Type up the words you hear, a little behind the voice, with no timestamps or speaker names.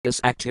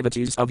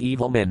activities of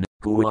evil men,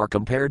 who are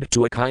compared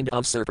to a kind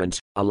of serpent,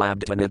 a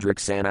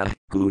labdhanidriksana,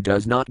 who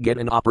does not get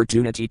an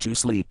opportunity to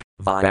sleep,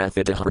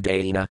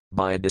 vyathatahardayana,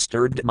 by a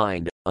disturbed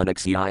mind,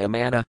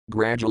 anaxyamana,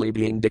 gradually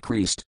being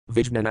decreased,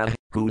 vijnana,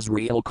 whose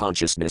real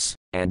consciousness,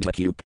 and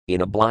vacup,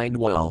 in a blind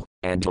well,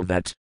 and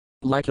that,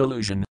 like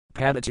illusion,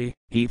 padati,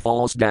 he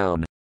falls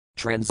down.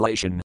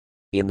 Translation.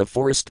 In the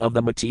forest of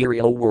the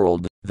material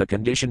world, the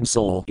conditioned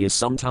soul is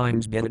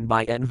sometimes bitten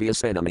by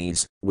envious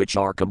enemies, which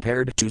are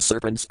compared to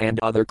serpents and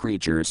other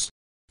creatures.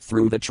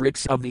 Through the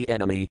tricks of the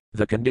enemy,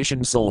 the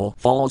conditioned soul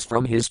falls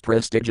from his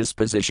prestigious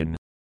position.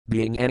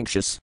 Being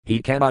anxious,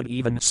 he cannot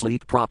even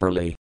sleep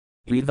properly.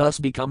 He thus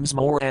becomes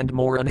more and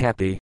more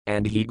unhappy,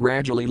 and he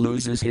gradually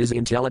loses his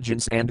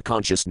intelligence and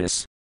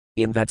consciousness.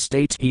 In that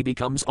state he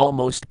becomes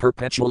almost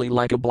perpetually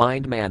like a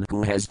blind man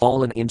who has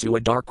fallen into a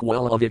dark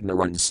well of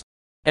ignorance.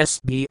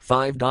 SB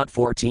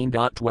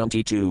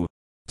 5.14.22.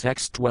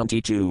 Text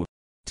 22.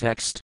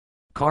 Text.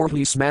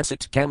 Karhi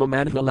smasit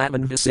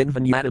kamamadhalavan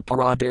visinvanyata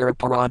paradara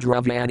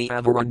paradravani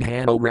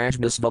avarandhano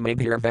rajnas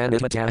vamabhir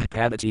vanitah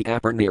padati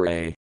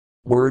apernire.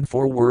 Word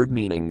for word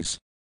meanings.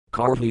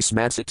 Karhi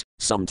smasit,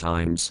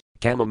 sometimes,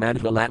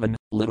 kamamadhalavan,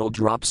 little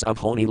drops of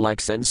honey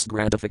like sense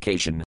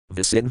gratification,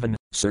 visinvan,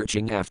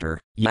 searching after,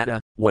 yada,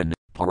 when,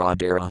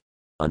 paradara,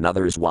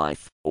 another's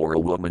wife, or a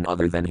woman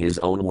other than his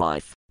own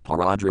wife.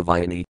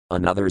 Paradravayani,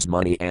 another's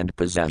money and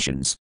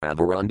possessions,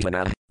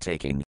 avarandhana,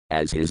 taking,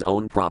 as his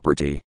own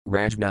property,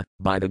 rajna,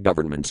 by the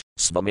government,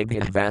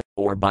 svamibhava,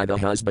 or by the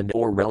husband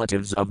or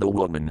relatives of the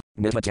woman,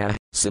 nitata,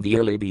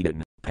 severely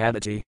beaten,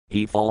 padati,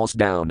 he falls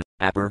down,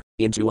 upper,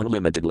 into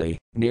unlimitedly,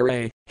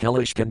 nire,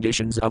 hellish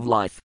conditions of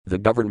life, the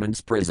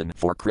government's prison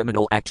for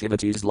criminal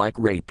activities like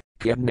rape,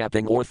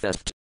 kidnapping or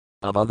theft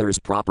of others'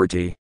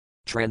 property.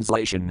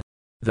 Translation.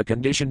 The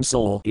conditioned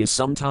soul is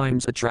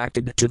sometimes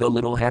attracted to the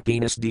little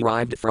happiness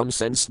derived from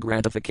sense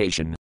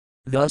gratification.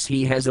 Thus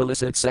he has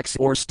illicit sex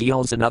or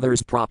steals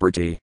another's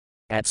property.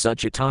 At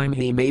such a time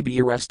he may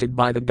be arrested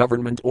by the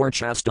government or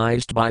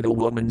chastised by the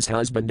woman's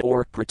husband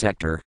or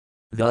protector.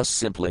 Thus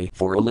simply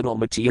for a little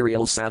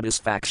material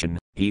satisfaction,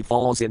 he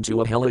falls into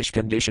a hellish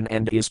condition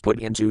and is put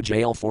into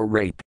jail for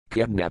rape,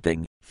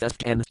 kidnapping,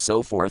 theft and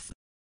so forth.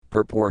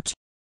 Purport.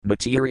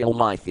 Material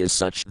life is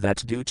such that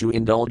due to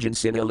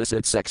indulgence in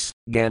illicit sex,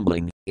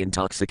 gambling,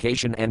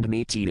 intoxication and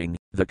meat eating,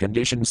 the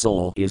conditioned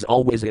soul is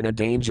always in a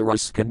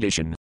dangerous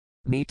condition.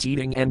 Meat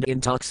eating and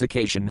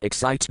intoxication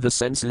excite the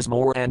senses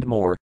more,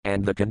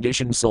 and the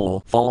conditioned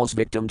soul falls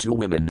victim to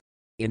women.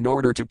 In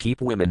order to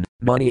keep women,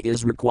 money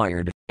is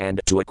required,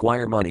 and to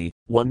acquire money,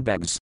 one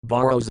begs,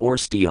 borrows or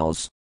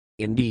steals.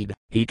 Indeed,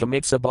 he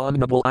commits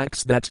abominable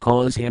acts that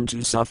cause him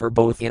to suffer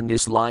both in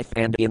this life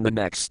and in the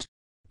next.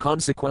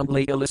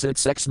 Consequently, illicit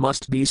sex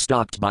must be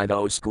stopped by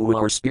those who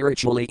are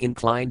spiritually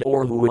inclined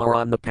or who are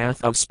on the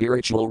path of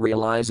spiritual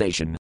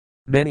realization.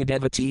 Many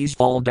devotees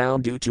fall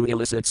down due to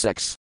illicit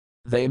sex.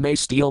 They may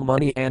steal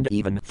money and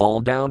even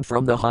fall down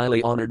from the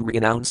highly honored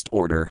renounced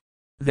order.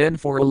 Then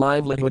for a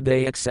livelihood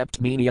they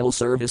accept menial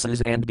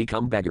services and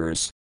become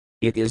beggars.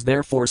 It is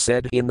therefore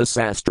said in the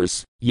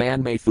Sastras,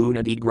 Yan me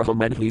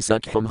funadigrahamenhi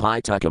sukham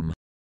hitukam.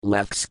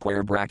 Left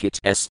square bracket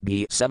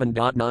SB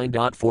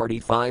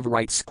 7.9.45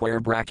 right square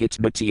bracket.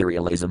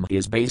 Materialism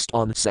is based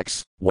on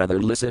sex,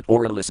 whether licit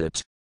or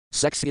illicit.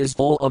 Sex is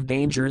full of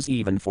dangers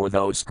even for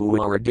those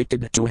who are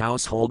addicted to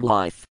household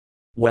life.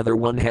 Whether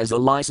one has a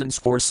license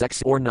for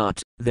sex or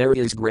not, there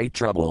is great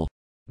trouble.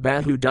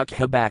 Bahu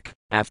dukha bak,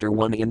 after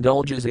one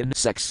indulges in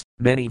sex,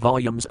 many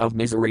volumes of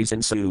miseries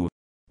ensue.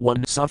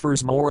 One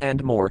suffers more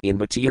and more in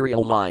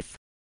material life.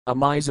 A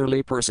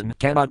miserly person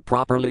cannot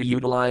properly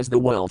utilize the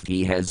wealth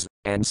he has,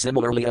 and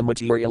similarly a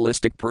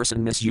materialistic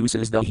person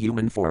misuses the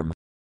human form.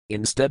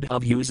 Instead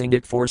of using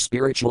it for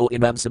spiritual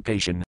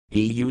emancipation,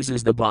 he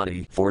uses the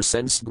body for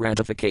sense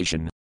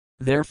gratification.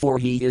 Therefore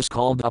he is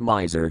called a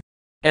miser.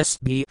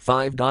 SB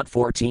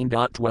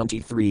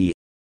 5.14.23.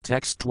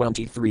 Text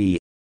 23.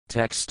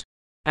 Text.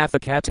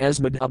 Athakat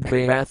esmad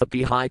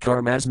abhayathapi hi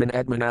karmasman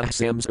admanah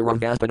sams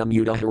aravapanam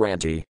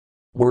udaharanti.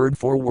 Word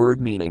for word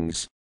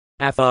meanings.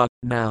 Atha,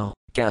 now,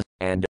 ka,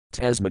 and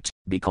tesmat,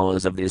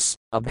 because of this,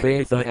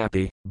 abhayatha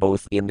happy,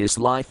 both in this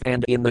life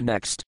and in the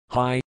next,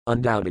 high,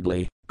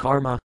 undoubtedly,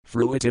 karma,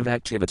 fruitive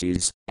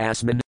activities,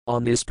 asman,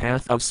 on this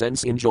path of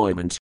sense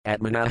enjoyment,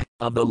 atmana,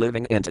 of the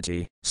living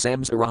entity,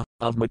 samsara,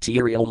 of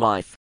material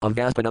life,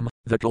 avapanam,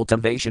 the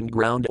cultivation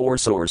ground or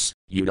source,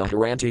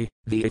 udaharanti,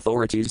 the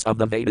authorities of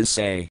the Vedas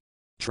say.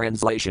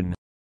 Translation.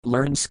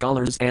 Learned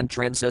scholars and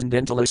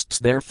transcendentalists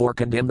therefore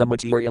condemn the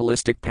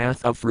materialistic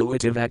path of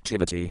fruitive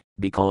activity,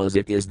 because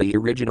it is the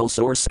original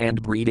source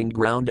and breeding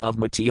ground of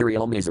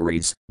material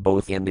miseries,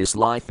 both in this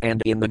life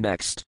and in the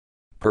next.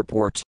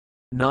 Purport.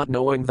 Not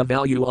knowing the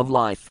value of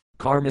life,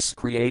 karmas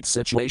create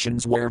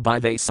situations whereby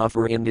they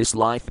suffer in this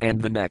life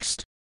and the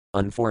next.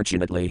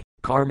 Unfortunately,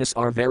 karmas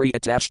are very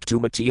attached to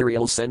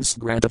material sense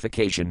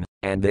gratification,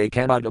 and they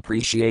cannot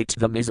appreciate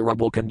the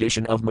miserable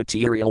condition of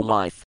material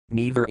life,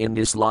 neither in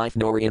this life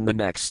nor in the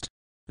next.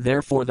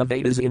 Therefore the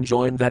Vedas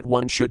enjoin that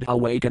one should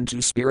awaken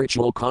to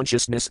spiritual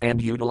consciousness and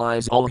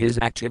utilize all his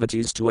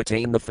activities to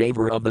attain the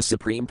favor of the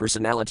Supreme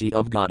Personality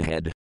of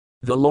Godhead.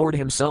 The Lord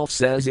himself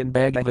says in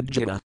Bhagavad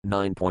Gita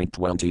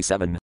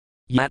 9.27,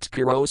 Yat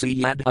kirosi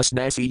yad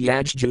asnasi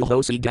yaj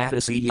juhosi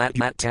datasi yat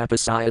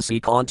tapasayasi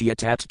kantya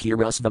tat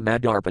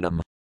kirasvamadarpanam.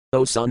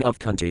 O son of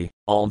Kunti,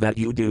 all that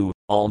you do,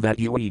 all that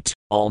you eat,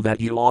 all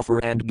that you offer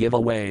and give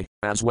away,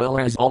 as well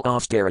as all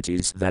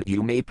austerities that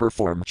you may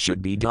perform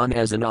should be done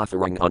as an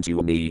offering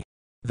unto me.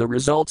 The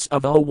results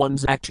of all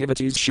one's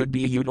activities should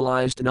be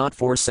utilized not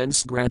for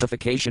sense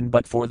gratification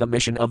but for the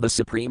mission of the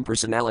Supreme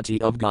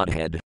Personality of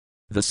Godhead.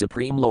 The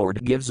Supreme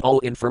Lord gives all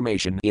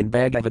information in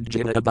Bhagavad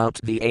Gita about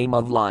the aim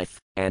of life,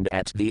 and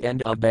at the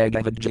end of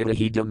Bhagavad Gita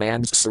he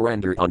demands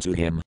surrender unto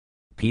him.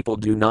 People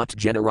do not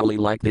generally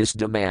like this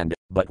demand,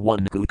 but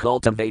one who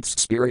cultivates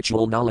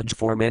spiritual knowledge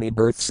for many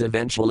births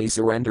eventually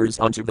surrenders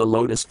unto the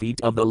lotus feet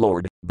of the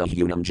Lord.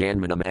 Bahunam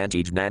Janmanam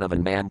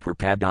Antijnanavan Mam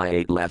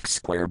Prapadayate left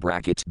square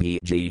bracket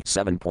BG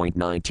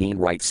 7.19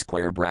 right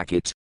square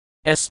bracket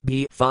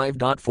SB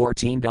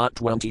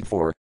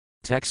 5.14.24.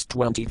 Text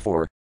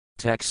 24.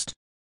 Text.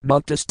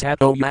 Muktas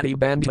tato yati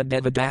bandha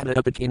devadata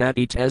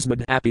apakinati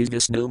tasmad apis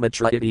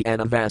visnumatrayati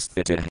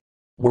anavasthita.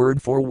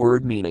 Word for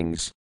word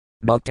meanings.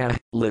 Mukta,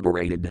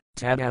 liberated,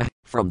 tata,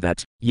 from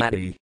that,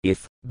 yati,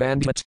 if,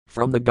 bandhat,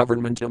 from the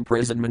government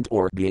imprisonment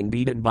or being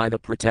beaten by the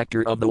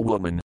protector of the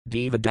woman,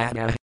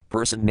 devadatta,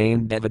 person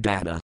named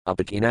Devadatta,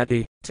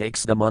 apakinati,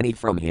 takes the money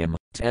from him,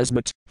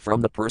 tasmat,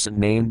 from the person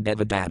named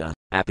Devadatta,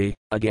 api,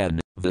 again,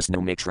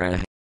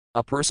 Visnumitra.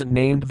 A person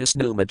named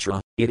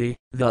Visnumitra, iti,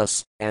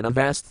 thus,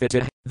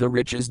 anavasthita, the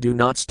riches do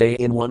not stay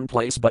in one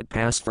place but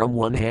pass from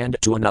one hand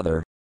to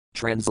another.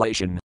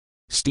 Translation.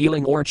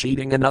 Stealing or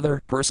cheating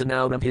another person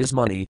out of his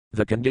money,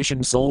 the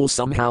conditioned soul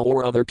somehow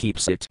or other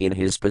keeps it in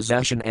his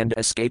possession and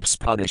escapes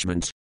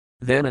punishment.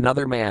 Then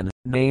another man,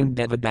 named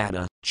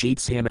Devadatta,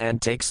 cheats him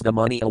and takes the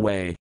money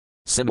away.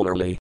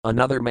 Similarly,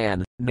 another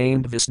man,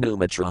 named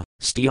Visnumitra,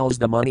 steals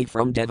the money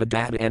from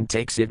Devadatta and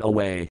takes it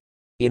away.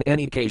 In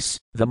any case,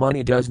 the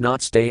money does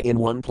not stay in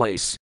one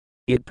place.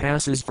 It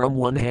passes from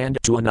one hand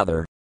to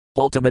another.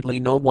 Ultimately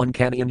no one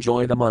can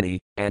enjoy the money,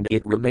 and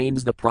it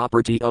remains the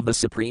property of the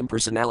Supreme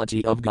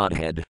Personality of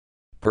Godhead.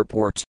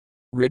 Purport.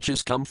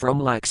 Riches come from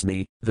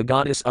Lakshmi, the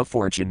goddess of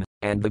fortune,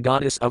 and the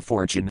goddess of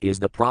fortune is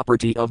the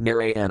property of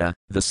Narayana,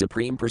 the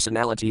Supreme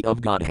Personality of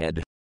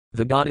Godhead.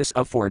 The goddess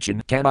of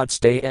fortune cannot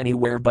stay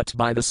anywhere but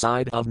by the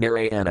side of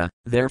Narayana,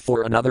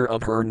 therefore another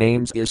of her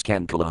names is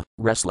Kankala,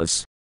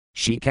 restless.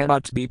 She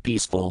cannot be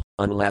peaceful,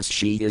 unless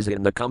she is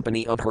in the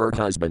company of her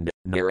husband,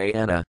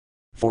 Narayana.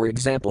 For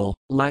example,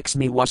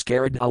 Lakshmi was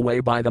carried away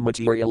by the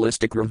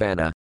materialistic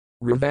Ravana.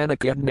 Ravana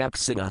kidnapped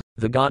Sita,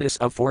 the goddess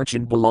of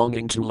fortune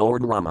belonging to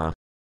Lord Rama.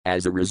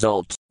 As a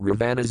result,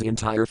 Ravana's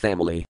entire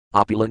family,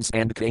 opulence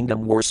and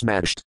kingdom were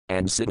smashed,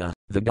 and Sita,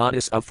 the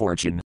goddess of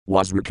fortune,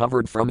 was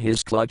recovered from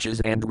his clutches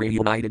and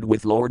reunited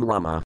with Lord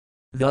Rama.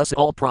 Thus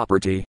all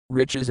property,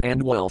 riches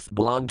and wealth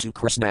belong to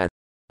Krishna.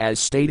 As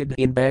stated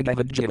in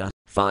Bhagavad Gita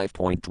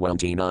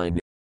 5.29.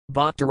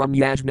 Bhaktaram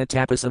yajna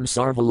tapasam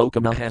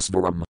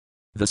sarvalokam.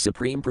 The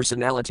Supreme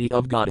Personality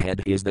of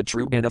Godhead is the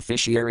true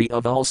beneficiary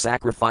of all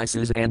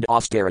sacrifices and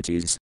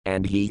austerities,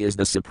 and he is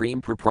the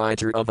supreme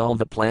proprietor of all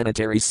the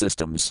planetary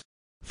systems.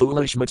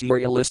 Foolish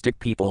materialistic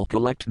people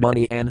collect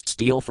money and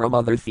steal from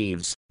other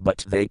thieves,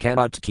 but they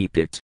cannot keep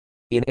it.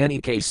 In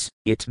any case,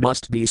 it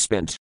must be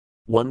spent.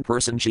 One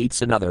person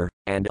cheats another,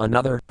 and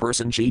another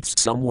person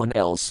cheats someone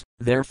else,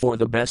 therefore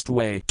the best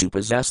way to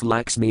possess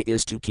Lakshmi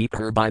is to keep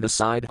her by the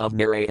side of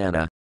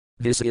Narayana.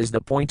 This is the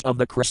point of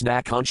the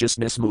Krishna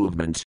consciousness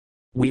movement.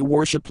 We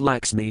worship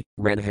Lakshmi,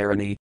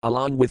 Radharani,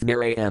 along with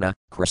Narayana,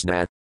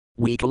 Krishna.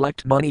 We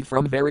collect money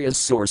from various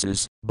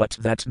sources, but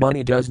that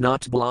money does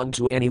not belong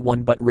to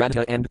anyone but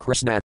Radha and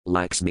Krishna,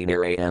 Lakshmi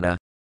Narayana.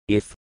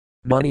 If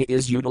money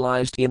is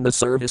utilized in the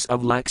service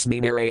of Lakshmi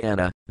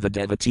Narayana, the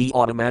devotee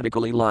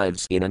automatically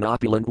lives in an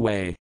opulent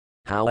way.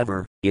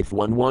 However, if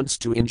one wants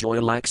to enjoy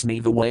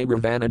Lakshmi the way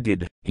Ravana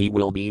did, he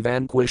will be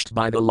vanquished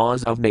by the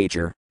laws of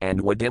nature,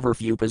 and whatever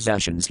few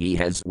possessions he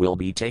has will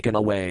be taken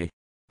away.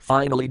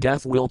 Finally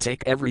death will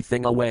take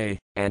everything away,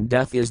 and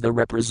death is the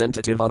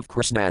representative of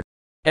Krishna.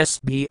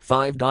 SB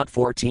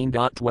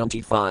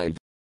 5.14.25.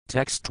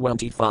 Text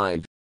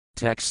 25.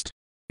 Text.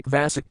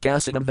 Vasak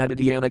Gasanam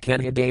Vadadhyana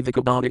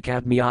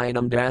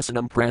Kanhadavakabodikadmyayanam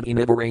Dasanam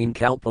Praninivarane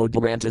Kalpo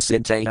Duranta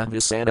Sintaya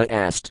Visana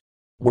asked.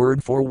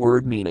 Word for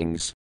word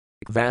meanings.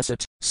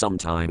 Vasat,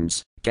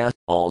 sometimes, Ka,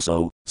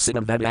 also,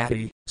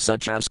 Sinavadati,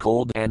 such as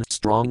cold and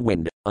strong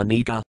wind,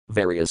 Anika,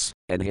 various,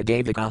 and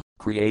Hidavika,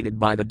 created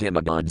by the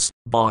demigods,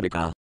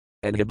 Bodhika,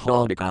 and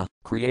Hibhodika,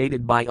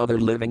 created by other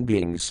living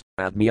beings,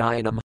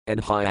 Atmyayanam,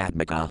 and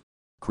Hyatmika,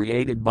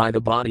 created by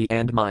the body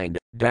and mind,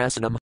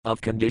 Dasanam,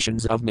 of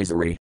conditions of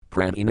misery,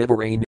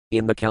 Praninivarane,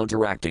 in the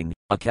counteracting,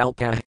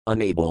 Akalpa,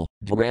 unable,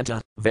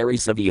 Duranta, very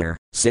severe,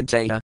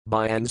 Sintaya,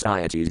 by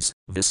anxieties,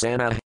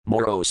 Visana,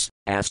 morose,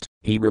 asked,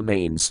 he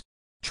remains.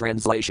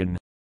 Translation.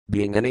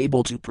 Being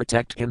unable to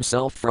protect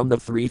himself from the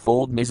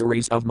threefold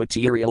miseries of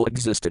material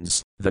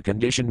existence, the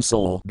conditioned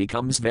soul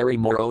becomes very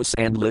morose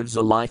and lives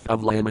a life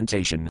of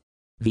lamentation.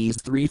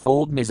 These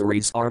threefold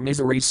miseries are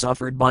miseries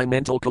suffered by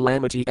mental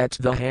calamity at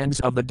the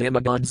hands of the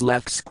demigods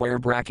left square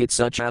bracket,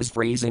 such as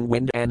freezing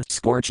wind and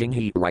scorching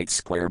heat right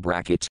square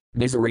bracket,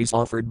 miseries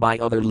offered by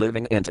other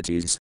living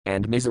entities,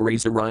 and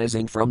miseries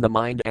arising from the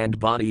mind and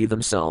body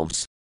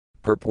themselves.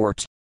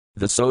 Purport.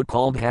 The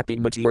so-called happy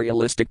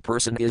materialistic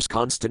person is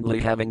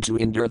constantly having to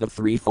endure the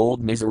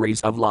threefold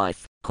miseries of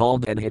life,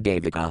 called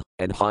anhidavika,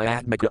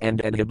 anhyatmika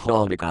and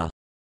anhibhavika.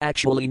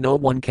 Actually no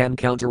one can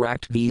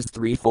counteract these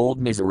threefold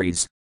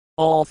miseries.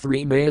 All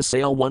three may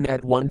assail one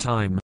at one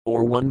time,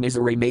 or one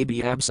misery may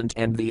be absent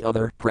and the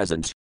other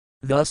present.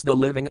 Thus the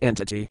living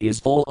entity is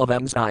full of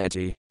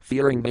anxiety,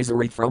 fearing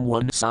misery from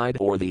one side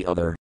or the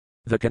other.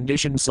 The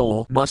conditioned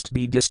soul must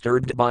be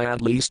disturbed by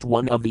at least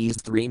one of these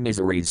three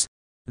miseries.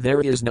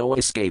 There is no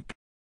escape.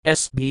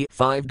 SB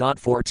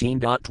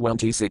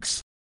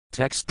 5.14.26.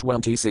 Text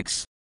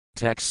 26.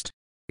 Text.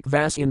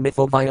 Vasin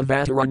mythovaya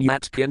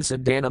vataranyat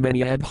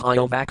danamanyad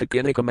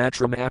hyovakakinika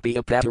api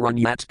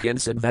apataranyat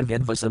kinsid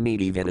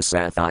vavidvasamiti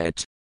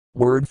vidasathayat.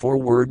 Word for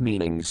word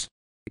meanings.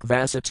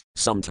 Vasit,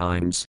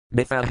 sometimes,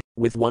 mitha,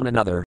 with one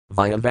another,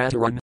 via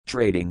vataran,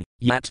 trading,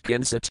 yat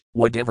kinsit,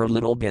 whatever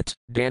little bit,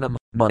 danam,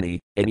 money,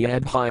 and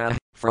yadhaya,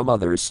 from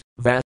others,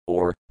 vat,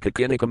 or,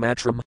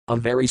 kakinicamatram, a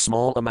very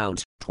small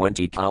amount,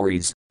 20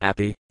 calories,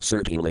 api,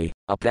 certainly,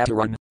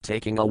 apataran,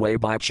 taking away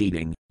by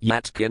cheating,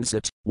 yat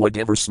kinsit,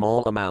 whatever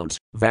small amount,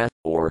 vat,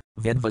 or,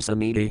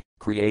 vidvasamiti,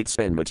 creates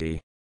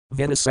enmity.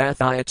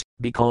 Vidasathayat,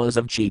 because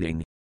of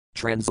cheating.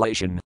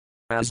 Translation.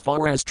 As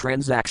far as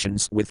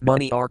transactions with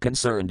money are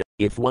concerned,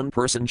 if one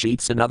person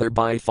cheats another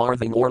by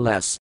farthing or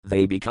less,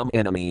 they become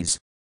enemies.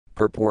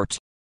 Purport.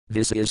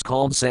 This is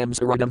called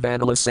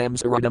samsaradavanala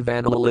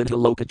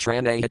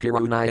litalokatrana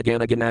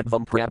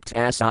kirunayaganaganadvam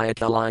praptasaya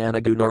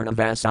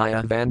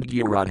kalayanagunarnavasaya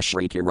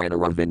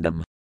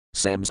vandgurashrikiranavindam.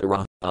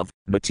 Samsara, of,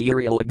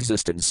 material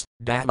existence,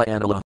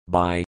 davayanala,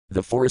 by,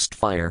 the forest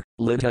fire,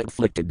 lita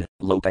afflicted,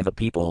 loka the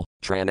people,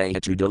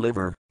 tranaya to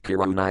deliver,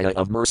 kirunaya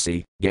of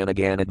mercy,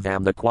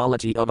 ganaganadvam the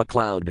quality of a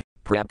cloud,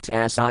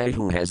 praptasaya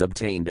who has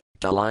obtained,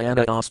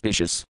 kalayana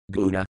auspicious,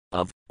 guna,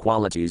 of,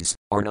 qualities,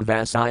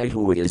 arnavasaya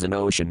who is an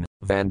ocean,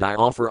 vandi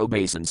offer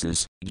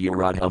obeisances,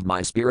 gurad of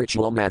my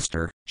spiritual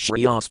master,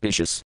 shri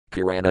auspicious,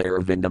 kirana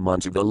arvindam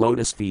unto the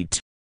lotus feet.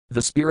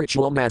 The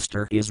spiritual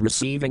master is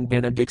receiving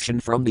benediction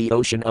from the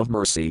ocean of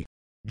mercy.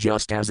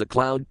 Just as a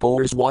cloud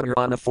pours water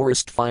on a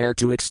forest fire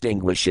to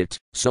extinguish it,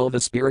 so the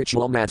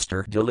spiritual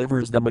master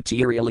delivers the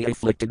materially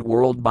afflicted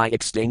world by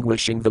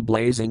extinguishing the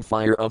blazing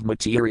fire of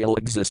material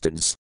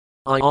existence.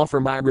 I offer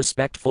my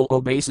respectful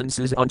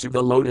obeisances unto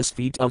the lotus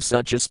feet of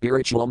such a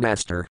spiritual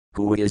master,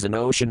 who is an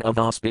ocean of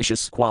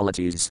auspicious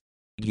qualities.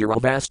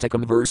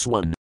 Giravastakam verse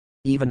 1.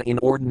 Even in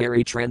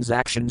ordinary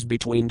transactions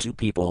between two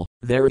people,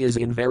 there is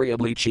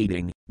invariably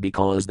cheating,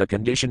 because the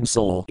conditioned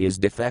soul is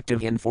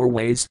defective in four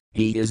ways: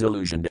 he is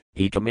illusioned,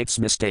 he commits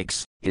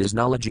mistakes, his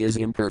knowledge is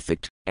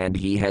imperfect, and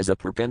he has a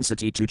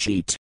propensity to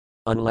cheat.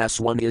 Unless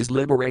one is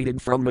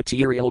liberated from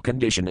material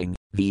conditioning,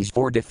 these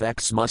four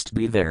defects must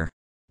be there.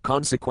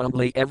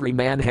 Consequently, every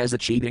man has a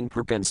cheating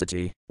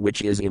propensity,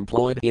 which is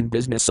employed in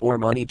business or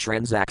money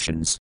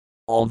transactions.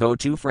 Although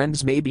two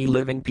friends may be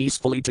living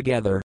peacefully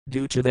together,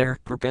 due to their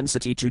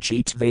propensity to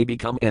cheat they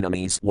become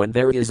enemies when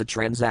there is a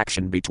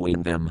transaction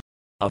between them.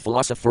 A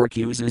philosopher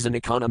accuses an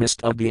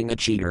economist of being a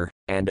cheater,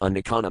 and an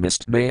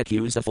economist may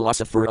accuse a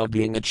philosopher of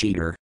being a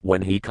cheater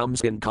when he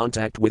comes in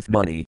contact with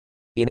money.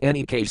 In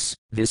any case,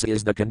 this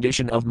is the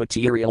condition of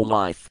material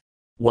life.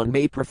 One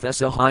may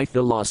profess a high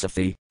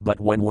philosophy, but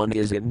when one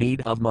is in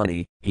need of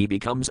money, he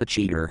becomes a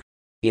cheater.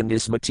 In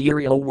this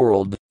material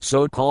world,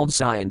 so-called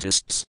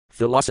scientists,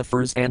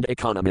 philosophers and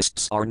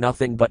economists are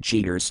nothing but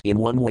cheaters in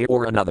one way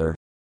or another.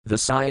 The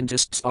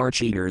scientists are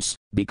cheaters,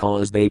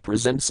 because they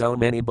present so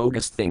many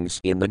bogus things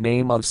in the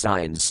name of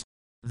science.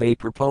 They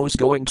propose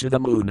going to the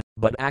moon,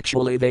 but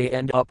actually they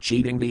end up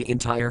cheating the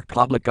entire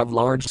public of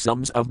large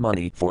sums of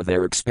money for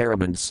their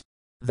experiments.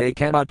 They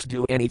cannot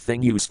do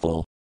anything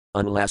useful.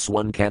 Unless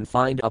one can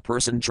find a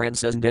person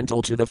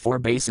transcendental to the four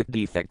basic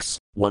defects,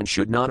 one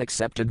should not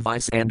accept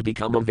advice and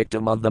become a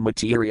victim of the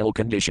material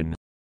condition.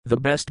 The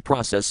best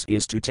process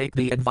is to take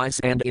the advice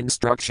and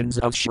instructions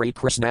of Sri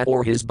Krishna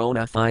or his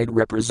bona fide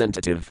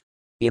representative.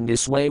 In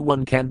this way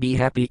one can be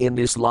happy in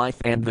this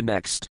life and the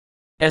next.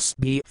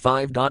 SB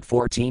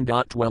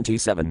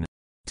 5.14.27.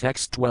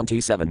 Text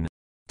 27.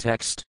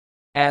 Text.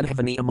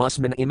 Adhavani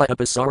amusman ima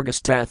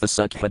apasargas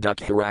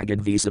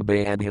tathasukhadukhiragad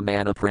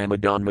visabhayadhimana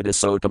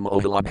pramadonmadasokam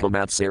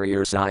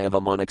ohalabhamatsarier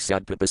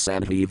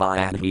sayavamonaksatpapasadhi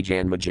vyadhi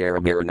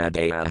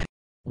janmajaramiranadaya.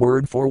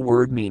 Word for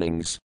word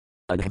meanings.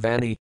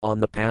 Adhavani, on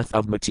the path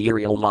of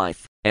material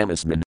life,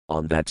 amusman,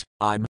 on that,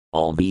 I'm,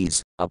 all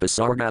these,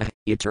 apasarga,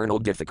 eternal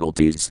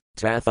difficulties,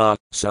 tatha,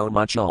 so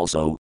much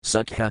also,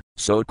 sukha,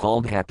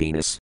 so-called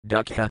happiness,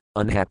 dukha,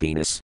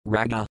 unhappiness,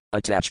 raga,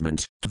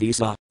 attachment,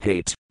 visa,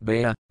 hate,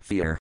 baya,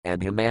 fear,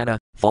 and himana,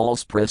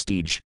 false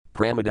prestige,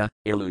 pramada,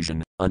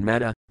 illusion,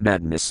 unmada,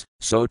 madness,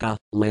 sota,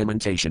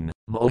 lamentation,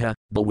 moha,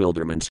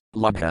 bewilderment,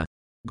 labha,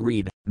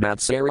 greed,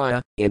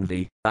 matsaraya,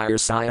 envy,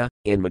 irsaya,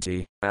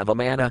 enmity,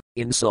 avamana,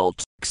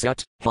 insult,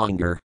 ksut,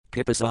 hunger,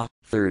 pipasa,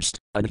 thirst,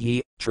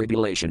 anhi,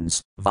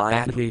 tribulations,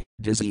 vyadhi,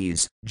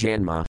 disease,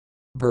 janma,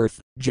 birth,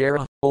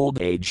 jara,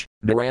 old age,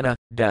 marana,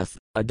 death,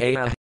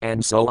 adaya,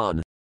 and so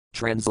on.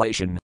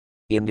 Translation.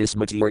 In this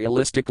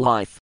materialistic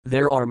life,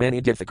 there are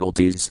many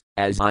difficulties,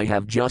 as I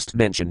have just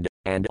mentioned,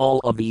 and all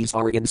of these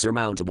are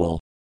insurmountable.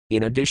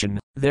 In addition,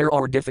 there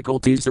are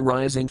difficulties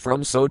arising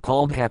from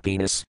so-called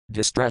happiness,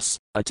 distress,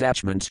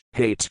 attachment,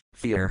 hate,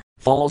 fear,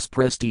 false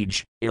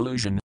prestige,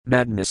 illusion,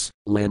 madness,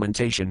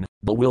 lamentation,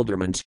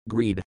 bewilderment,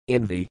 greed,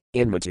 envy,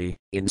 enmity,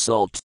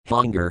 insult,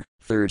 hunger,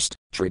 thirst,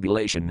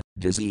 tribulation,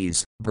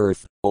 disease,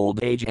 birth,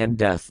 old age and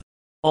death.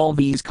 All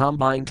these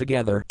combine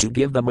together to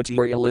give the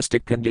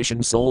materialistic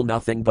conditioned soul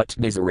nothing but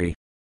misery.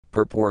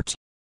 Purport.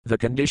 The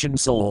conditioned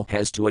soul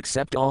has to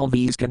accept all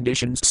these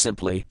conditions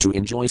simply to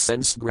enjoy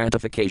sense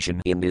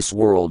gratification in this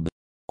world.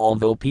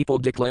 Although people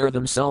declare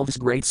themselves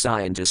great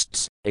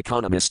scientists,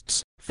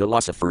 economists,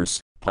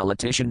 philosophers,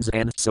 politicians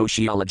and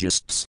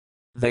sociologists,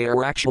 they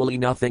are actually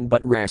nothing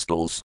but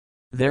rascals.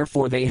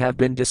 Therefore they have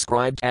been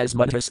described as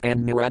mudhas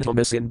and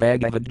niradamas in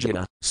Bhagavad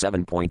Gita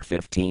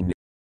 7.15.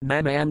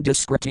 Naman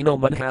diskritino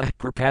mudha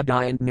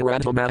prapadayan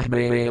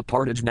niradhamahmaya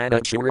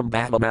partajnana churam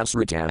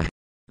bhavamasrita.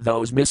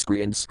 Those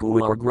miscreants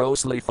who are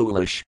grossly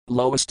foolish,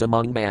 lowest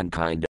among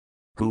mankind,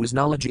 whose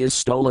knowledge is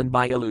stolen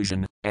by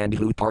illusion, and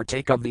who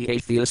partake of the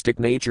atheistic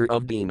nature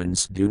of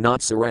demons do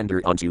not surrender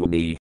unto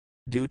me.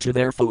 Due to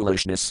their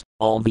foolishness,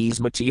 all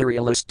these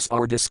materialists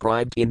are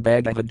described in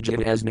Bhagavad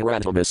Gita as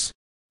niradhamas.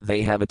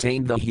 They have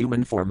attained the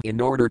human form in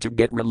order to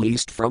get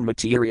released from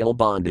material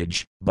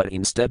bondage, but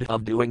instead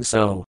of doing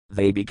so,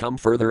 they become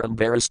further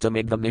embarrassed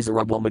amid the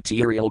miserable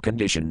material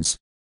conditions.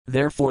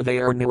 Therefore they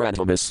are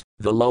niradhamas,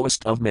 the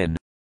lowest of men.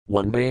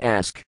 One may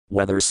ask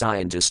whether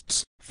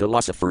scientists,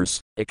 philosophers,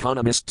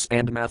 economists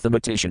and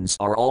mathematicians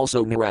are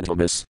also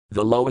niradhamas,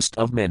 the lowest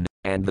of men,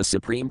 and the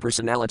Supreme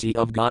Personality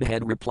of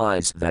Godhead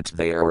replies that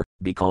they are,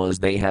 because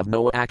they have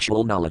no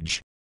actual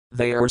knowledge.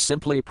 They are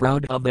simply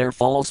proud of their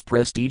false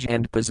prestige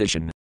and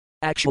position.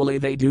 Actually,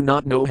 they do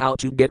not know how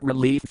to get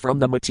relief from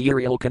the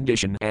material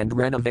condition and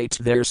renovate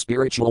their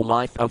spiritual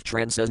life of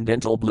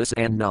transcendental bliss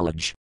and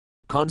knowledge.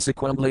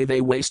 Consequently, they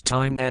waste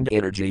time and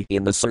energy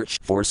in the search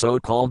for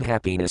so-called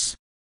happiness.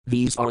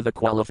 These are the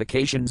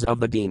qualifications of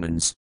the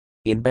demons.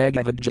 In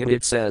Bhagavad Gita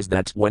it says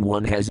that when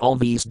one has all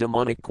these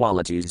demonic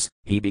qualities,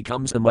 he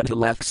becomes a mudha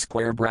left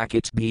square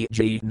bracket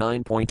BG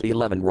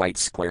 9.11 right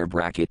square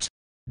bracket.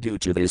 Due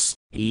to this,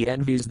 he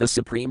envies the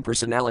Supreme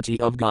Personality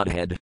of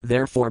Godhead,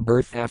 therefore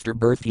birth after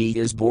birth he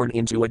is born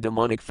into a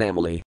demonic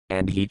family,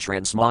 and he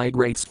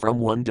transmigrates from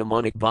one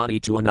demonic body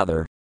to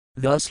another.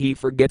 Thus he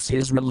forgets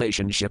his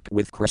relationship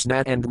with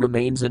Krishna and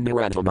remains a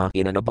niradhama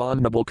in an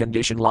abominable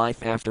condition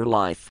life after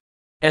life.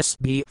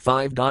 SB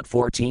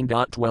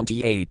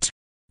 5.14.28.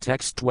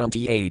 Text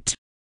 28.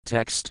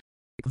 Text.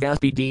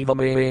 Vaspi diva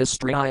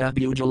maestraya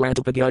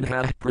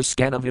bujalantapagudha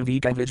praskana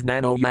vivika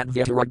vijnano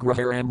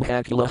yadvyataragraharam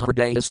hakula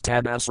hrdayas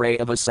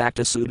tabasrayava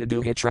sakta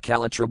sudaduhitra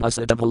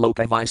kalatrabasa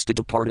devaloka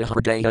vistita parta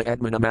hrdaya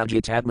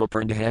admanamajitadma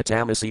prandha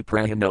tamasi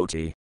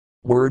prahinoti.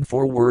 Word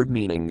for word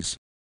meanings.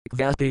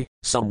 Vaspi,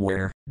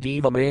 somewhere,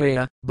 diva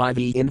maya, by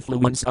the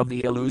influence of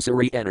the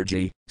illusory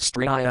energy,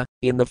 straya,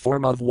 in the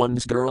form of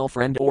one's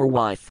girlfriend or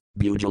wife,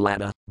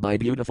 bujalata, by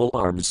beautiful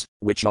arms,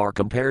 which are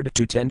compared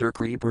to tender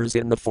creepers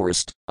in the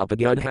forest,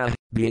 apagudha,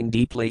 being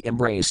deeply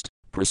embraced,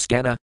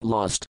 praskana,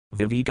 lost,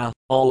 vivika,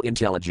 all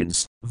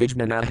intelligence,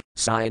 vijnana,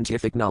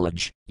 scientific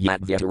knowledge,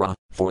 yadvyatara,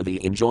 for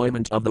the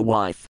enjoyment of the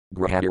wife,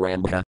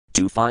 grahadirambha,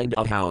 to find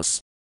a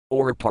house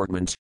or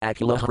apartment,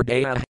 akila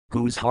hrdaya,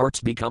 whose heart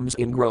becomes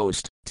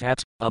engrossed,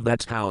 tat, of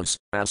that house,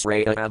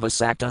 asraya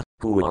avasakta,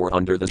 who are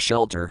under the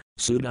shelter,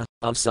 suda,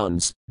 of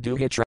sons,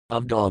 duhitra,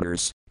 of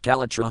daughters,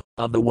 kalatra,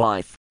 of the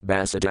wife,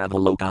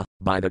 basadavaloka,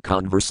 by the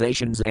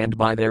conversations and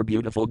by their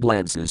beautiful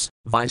glances,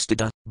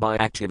 vistita, by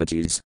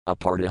activities,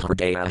 aparta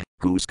hrdaya,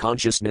 whose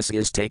consciousness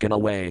is taken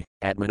away,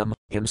 atmanam,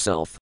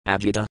 himself,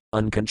 agita,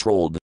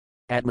 uncontrolled.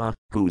 Atma,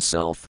 whose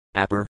self,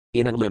 apar,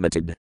 in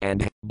unlimited,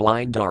 and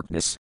blind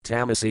darkness,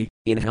 tamasi,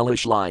 in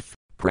hellish life,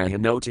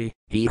 prahinoti,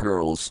 he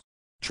hurls.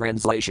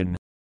 Translation.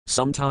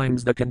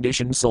 Sometimes the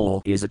conditioned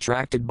soul is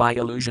attracted by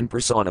illusion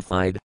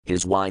personified,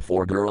 his wife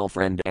or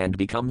girlfriend, and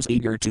becomes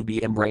eager to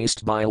be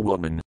embraced by a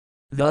woman.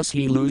 Thus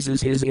he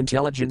loses his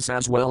intelligence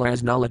as well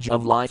as knowledge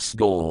of life's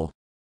goal.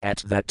 At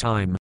that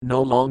time,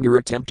 no longer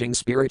attempting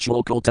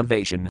spiritual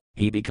cultivation,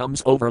 he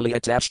becomes overly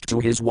attached to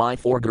his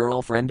wife or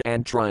girlfriend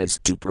and tries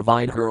to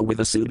provide her with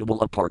a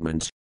suitable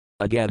apartment.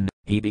 Again,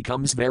 he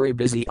becomes very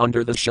busy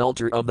under the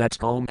shelter of that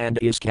home and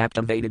is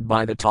captivated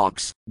by the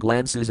talks,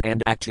 glances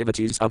and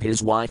activities of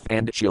his wife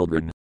and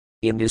children.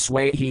 In this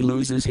way he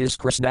loses his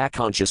Krishna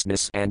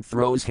consciousness and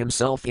throws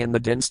himself in the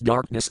dense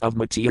darkness of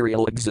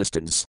material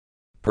existence.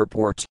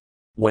 Purport.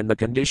 When the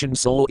conditioned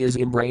soul is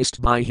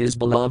embraced by his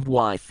beloved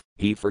wife,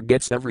 he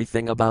forgets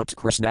everything about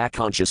Krishna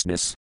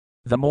consciousness.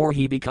 The more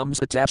he becomes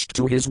attached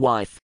to his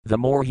wife, the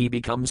more he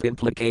becomes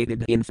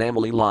implicated in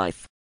family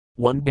life.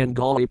 One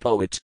Bengali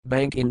poet,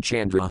 Bankim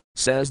Chandra,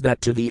 says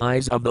that to the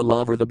eyes of the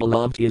lover the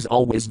beloved is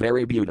always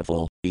very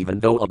beautiful, even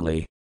though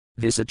ugly.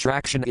 This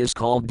attraction is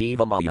called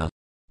Devamaya.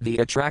 The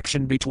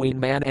attraction between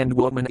man and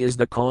woman is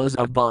the cause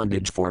of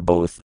bondage for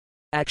both.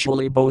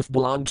 Actually both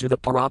belong to the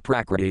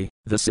Paraprakriti,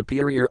 the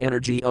superior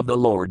energy of the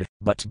Lord,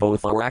 but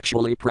both are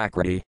actually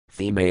Prakriti,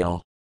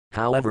 female.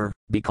 However,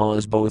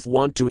 because both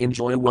want to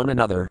enjoy one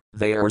another,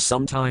 they are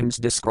sometimes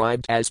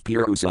described as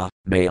Purusa,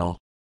 male.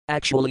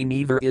 Actually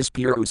neither is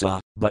Purusa,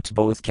 but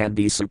both can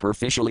be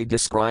superficially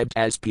described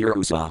as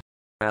Purusa.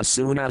 As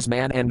soon as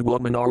man and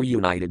woman are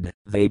united,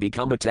 they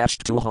become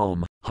attached to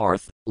home,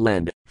 hearth,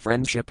 land,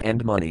 friendship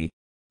and money.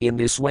 In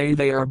this way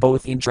they are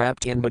both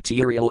entrapped in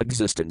material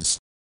existence.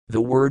 The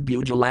word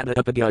Bujulata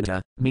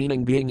Upagata,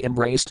 meaning being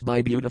embraced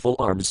by beautiful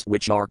arms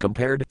which are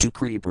compared to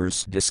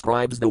creepers,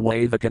 describes the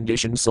way the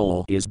conditioned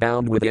soul is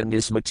bound within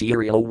this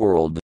material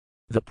world.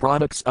 The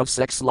products of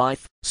sex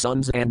life,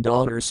 sons and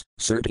daughters,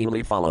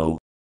 certainly follow.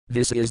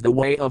 This is the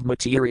way of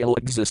material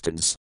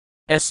existence.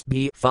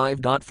 SB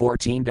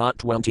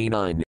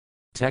 5.14.29.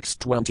 Text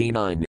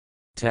 29.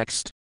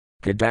 Text.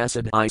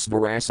 Kadasad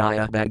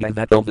Isvarasaya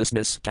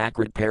Bhagavatovasnas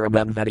Kakrit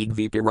Paramamvadig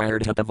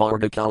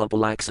Vipirardhatavarda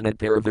Kalapalaksanat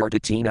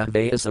Paravartatina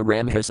Vayasa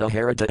Ramhasa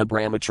Harata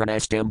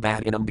Abramachanastam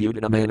Bhatinam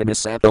Butanam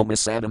Animasapo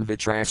Masadam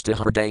Vitrasta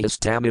Hardayas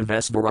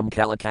Tamivesvaram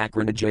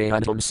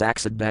Kalakakranajayadam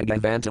Saksad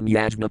Bhagavantam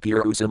Yajna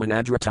Purusam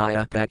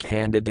Anadrataya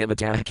Bakhanda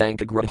Devata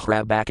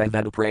Kankagraha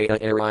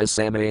Bhagavatapraya Arai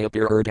Samaya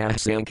Pururdah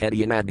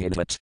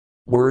Sankadianadnidvat.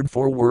 Word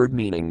for word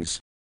meanings.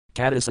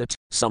 Kadasat,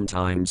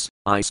 sometimes,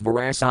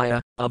 Isvarasaya,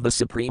 of the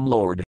Supreme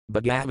Lord,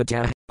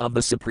 Bhagavata, of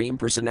the Supreme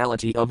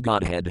Personality of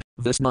Godhead,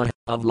 Visna,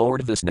 of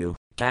Lord Vishnu,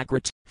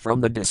 Kakrit,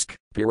 from the disk,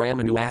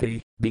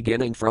 Piramanuati,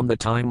 beginning from the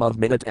time of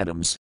minute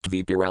atoms,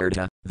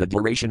 Tvipirarta, the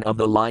duration of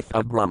the life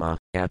of Brahma,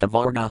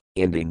 Atavarga,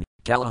 ending,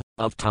 Kala,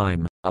 of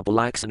time,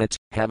 Apalaksanat,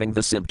 having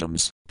the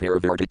symptoms,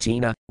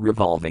 Paravartatina,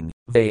 revolving,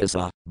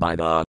 Vayasa, by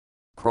the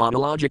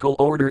chronological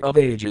order of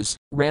ages,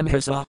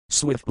 Ramhasa,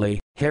 swiftly,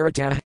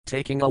 Harata,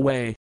 taking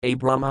away, a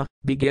Brahma,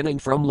 beginning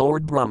from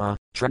Lord Brahma,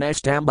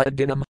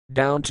 Tranastambadinam,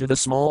 down to the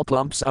small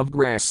clumps of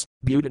grass,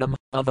 Butanam,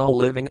 of all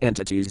living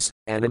entities,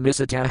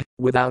 Animisata,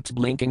 without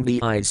blinking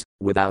the eyes,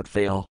 without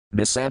fail,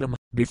 Misadam,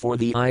 before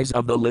the eyes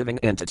of the living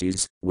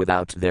entities,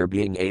 without their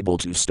being able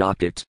to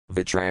stop it,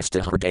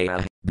 Vitrasta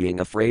Hardaya, being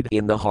afraid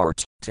in the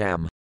heart,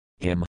 Tam.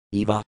 Him,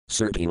 Eva,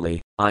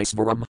 certainly,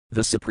 Isvaram,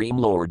 the Supreme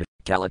Lord,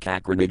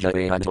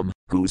 Kalakakranijayadam,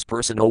 whose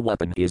personal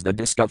weapon is the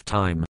disk of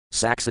time,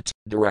 Saksat,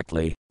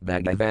 directly,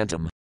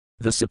 Bhagavantam.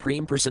 The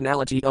Supreme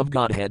Personality of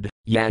Godhead,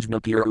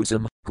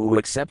 Yajnapurusam, who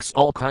accepts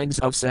all kinds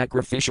of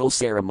sacrificial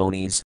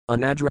ceremonies,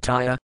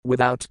 Anadrataya,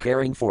 without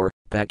caring for,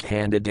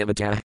 Bakhanda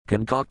Devata,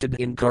 concocted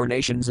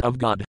incarnations of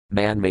God,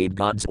 man-made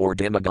gods or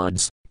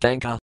demigods,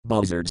 Tanka,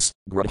 buzzards,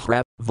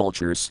 Grahra,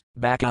 vultures,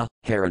 Baka,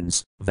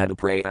 herons,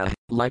 Vadapraya,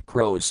 like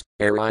crows,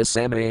 Arai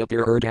Samaya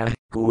Pururda,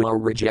 who are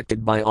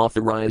rejected by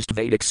authorized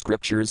Vedic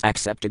scriptures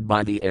accepted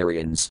by the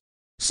Aryans.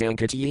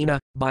 Sankatyena,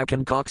 by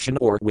concoction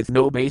or with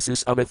no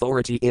basis of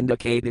authority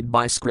indicated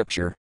by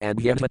scripture, and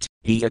yet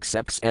he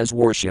accepts as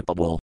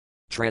worshipable.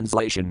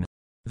 Translation.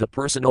 The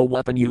personal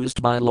weapon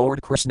used by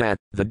Lord Krishna,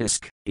 the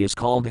disk, is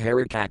called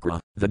Harikakra,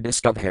 the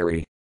disk of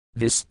Hari.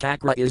 This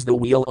Kakra is the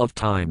wheel of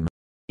time.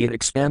 It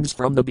expands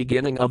from the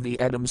beginning of the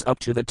atoms up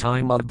to the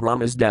time of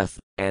Brahma's death,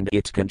 and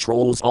it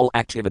controls all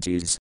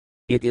activities.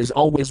 It is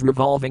always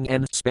revolving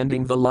and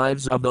spending the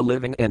lives of the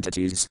living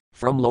entities,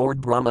 from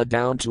Lord Brahma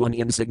down to an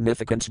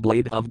insignificant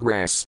blade of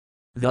grass.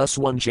 Thus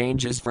one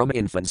changes from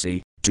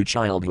infancy, to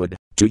childhood,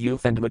 to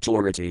youth and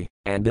maturity,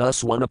 and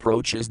thus one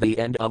approaches the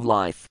end of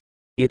life.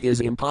 It is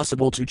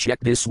impossible to check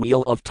this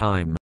wheel of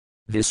time.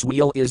 This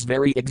wheel is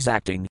very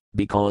exacting,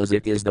 because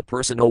it is the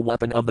personal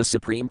weapon of the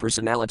Supreme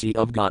Personality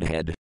of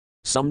Godhead.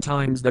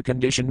 Sometimes the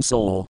conditioned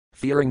soul,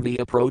 fearing the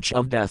approach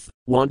of death,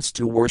 wants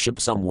to worship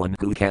someone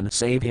who can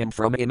save him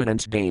from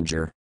imminent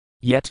danger.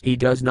 Yet he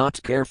does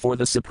not care for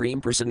the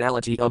Supreme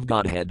Personality of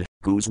Godhead,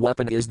 whose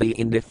weapon is the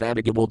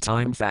indefatigable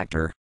time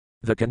factor.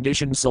 The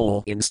conditioned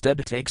soul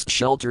instead takes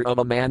shelter of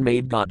a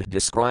man-made god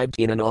described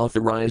in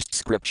unauthorized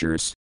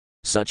scriptures.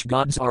 Such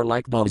gods are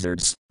like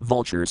buzzards,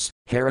 vultures,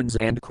 herons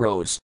and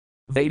crows.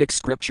 Vedic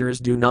scriptures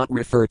do not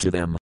refer to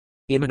them.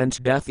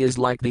 Imminent death is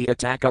like the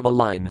attack of a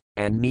lion,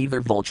 and neither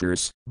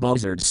vultures,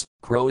 buzzards,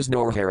 crows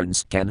nor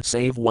herons can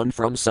save one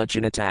from such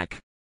an attack.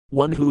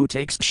 One who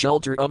takes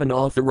shelter of an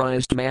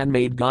authorized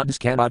man-made gods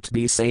cannot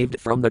be saved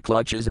from the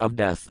clutches of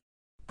death.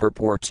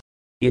 Purport.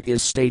 It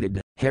is stated,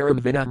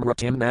 Haram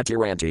vinamratim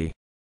natiranti.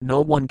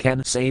 No one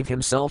can save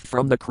himself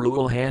from the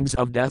cruel hands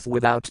of death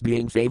without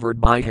being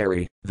favored by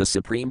Hari, the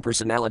Supreme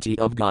Personality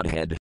of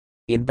Godhead.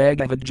 In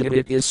Bhagavad Gita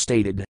it is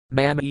stated,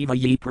 Mam eva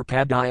ye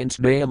prapadayant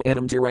mayam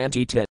edam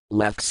tiranti tit,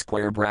 left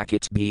square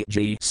bracket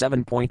BG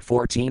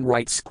 7.14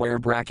 right square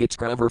bracket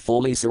whoever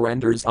fully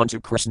surrenders unto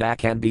Krishna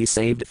can be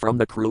saved from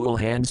the cruel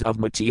hands of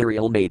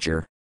material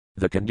nature.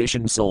 The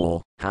conditioned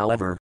soul,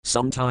 however,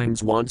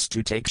 sometimes wants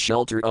to take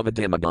shelter of a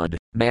demigod,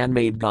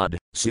 man-made god,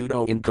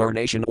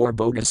 pseudo-incarnation or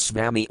bogus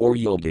swami or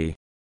yogi.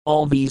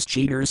 All these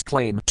cheaters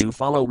claim to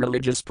follow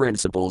religious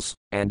principles,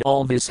 and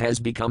all this has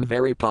become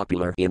very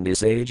popular in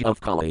this age of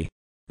Kali.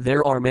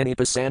 There are many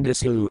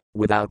Pasandis who,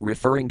 without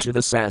referring to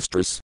the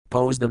sastras,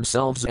 pose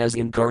themselves as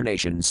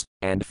incarnations,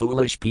 and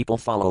foolish people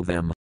follow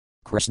them.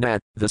 Krishna,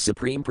 the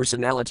Supreme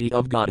Personality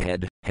of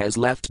Godhead, has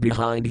left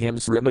behind him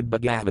Srimad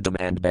Bhagavatam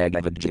and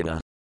Bhagavad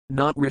Gita.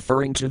 Not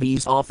referring to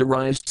these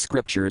authorized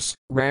scriptures,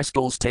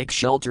 rascals take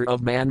shelter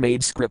of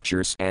man-made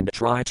scriptures and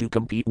try to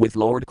compete with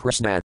Lord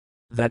Krishna.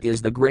 That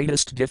is the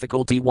greatest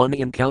difficulty one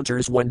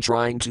encounters when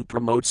trying to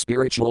promote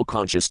spiritual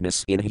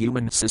consciousness in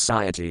human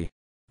society.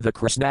 The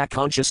Krishna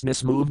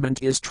consciousness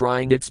movement is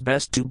trying its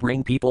best to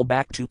bring people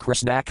back to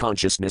Krishna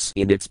consciousness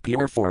in its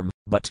pure form,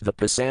 but the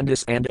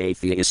Pasandis and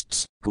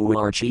atheists, who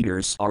are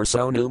cheaters, are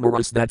so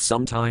numerous that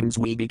sometimes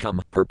we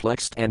become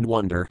perplexed and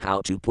wonder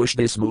how to push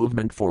this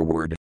movement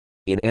forward.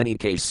 In any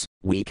case,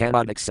 we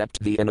cannot accept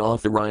the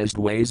unauthorized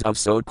ways of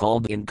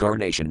so-called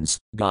incarnations,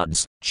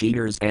 gods,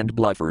 cheaters and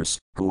bluffers,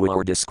 who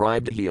are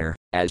described here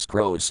as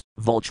crows,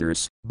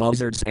 vultures,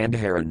 buzzards and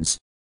herons.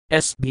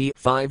 SB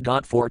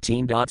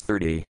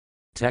 5.14.30.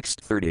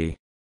 Text 30.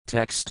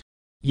 Text.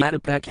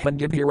 Yadapak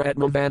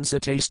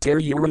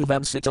Hendibhiratmavansitaste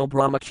Uruvansito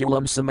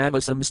Brahmaculam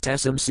Samavasam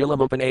Stesam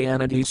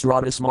Silamupanayanides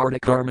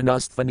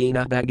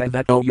Radasmartakarmanusthanina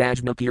Bhagavato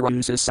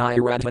Yajnapirusa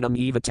Siratvanam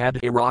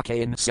Evatad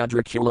Irakayan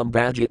Sudraculam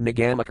Bajit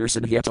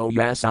Nagamakarsan Hito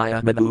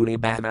Yasaya Maduni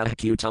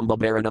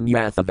Bhamakutumbabaranam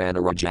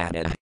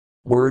Yathavanarajana.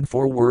 Word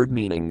for word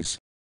meanings.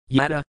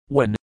 Yada,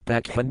 when,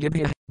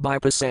 Pakhandibhya, by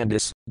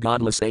Pasandis,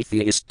 godless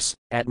atheists,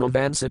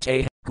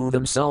 Atmavansate, who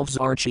themselves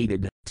are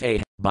cheated,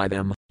 te, by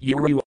them,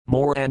 Uru,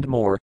 more and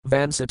more,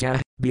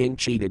 Vansata, being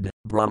cheated,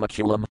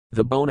 Brahmaculam,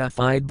 the bona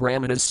fide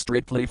Brahmanas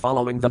strictly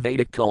following the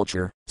Vedic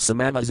culture,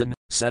 Samavasan,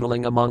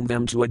 settling among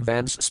them to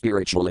advance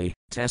spiritually,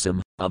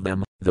 Tesam, of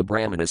them, the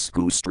Brahmanas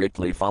who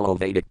strictly follow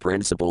Vedic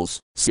principles,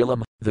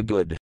 Silam, the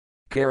good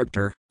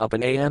character,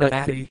 Upanayana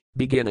Adi,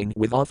 beginning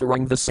with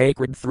authoring the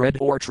sacred thread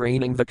or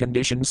training the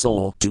conditioned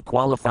soul to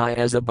qualify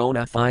as a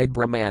bona fide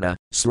Brahmana,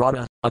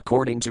 Srata,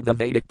 according to the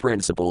Vedic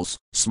principles,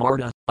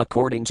 Smarta,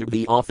 according to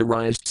the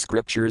authorized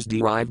scriptures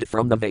derived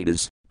from the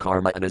Vedas,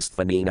 Karma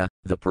Anusthanina,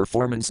 the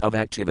performance of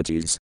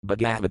activities,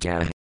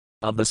 Bhagavata,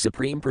 of the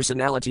Supreme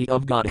Personality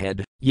of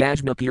Godhead,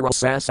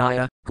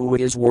 Yajnapirasasaya, who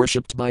is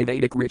worshipped by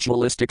Vedic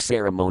ritualistic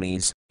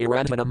ceremonies,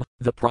 Iradhanam,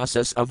 the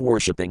process of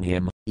worshipping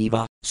him,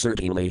 Eva,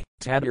 certainly,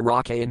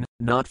 Tadirakayan,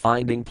 not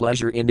finding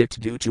pleasure in it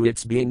due to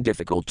its being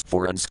difficult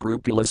for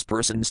unscrupulous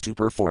persons to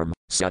perform,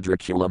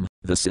 Sudraculam,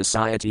 the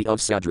society of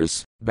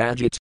Sudras,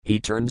 Bhajit, he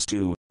turns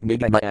to,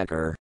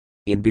 Nigamakar.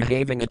 In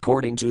behaving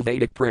according to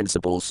Vedic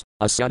principles,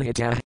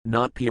 asudhita,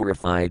 not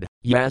purified,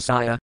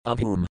 yasaya, of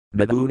whom,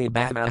 madhuni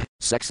bhava,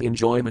 sex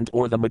enjoyment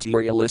or the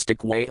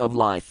materialistic way of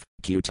life,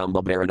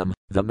 kutumbabaranam,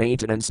 the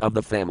maintenance of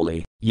the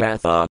family,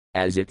 yatha,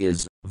 as it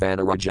is,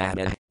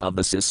 vanarajana, of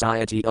the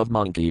society of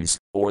monkeys,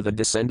 or the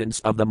descendants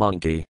of the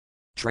monkey.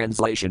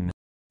 Translation.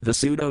 The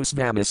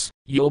pseudo-svamis,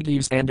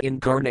 yogis and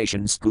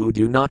incarnations who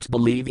do not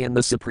believe in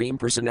the Supreme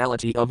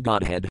Personality of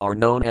Godhead are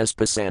known as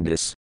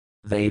Pasandis.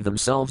 They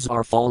themselves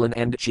are fallen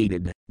and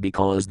cheated,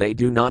 because they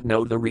do not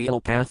know the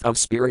real path of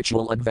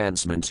spiritual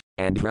advancement,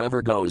 and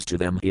whoever goes to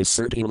them is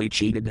certainly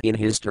cheated in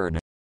his turn.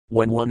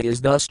 When one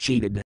is thus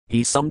cheated,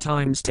 he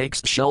sometimes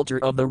takes shelter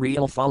of the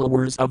real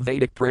followers of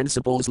Vedic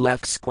principles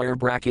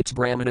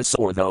 (Brahmanas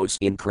or those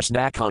in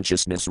Krishna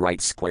consciousness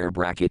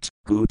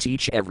who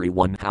teach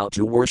everyone how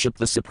to worship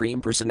the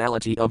Supreme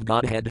Personality of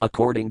Godhead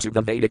according to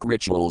the Vedic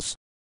rituals.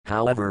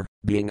 However,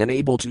 being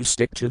unable to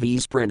stick to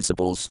these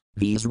principles,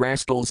 these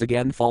rascals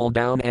again fall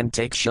down and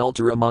take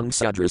shelter among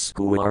Sudras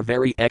who are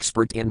very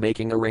expert in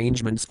making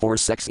arrangements for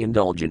sex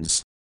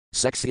indulgence.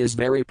 Sex is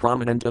very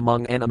prominent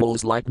among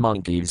animals like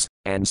monkeys,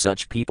 and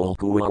such people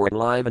who are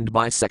enlivened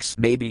by sex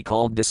may be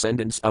called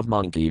descendants of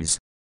monkeys.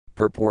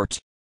 Purport.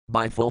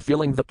 By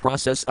fulfilling the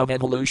process of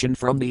evolution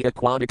from the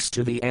aquatics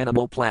to the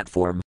animal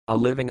platform, a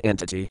living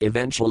entity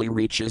eventually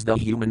reaches the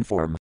human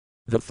form.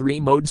 The three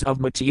modes of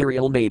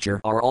material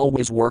nature are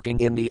always working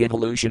in the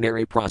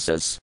evolutionary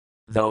process.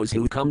 Those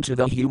who come to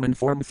the human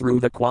form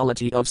through the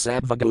quality of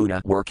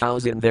Sattvaguna were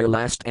cows in their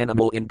last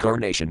animal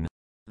incarnation.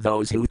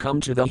 Those who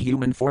come to the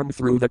human form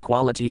through the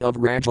quality of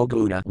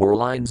Rajoguna were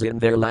lions in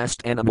their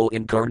last animal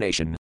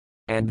incarnation.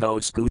 And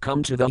those who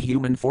come to the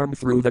human form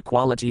through the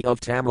quality of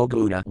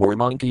Tamoguna were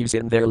monkeys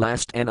in their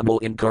last animal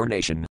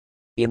incarnation.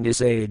 In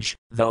this age,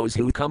 those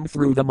who come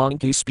through the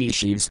monkey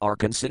species are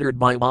considered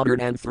by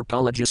modern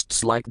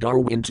anthropologists like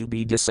Darwin to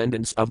be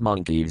descendants of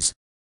monkeys.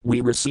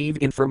 We receive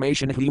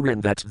information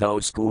herein that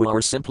those who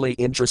are simply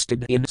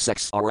interested in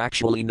sex are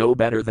actually no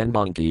better than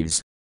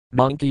monkeys.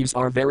 Monkeys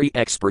are very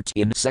expert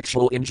in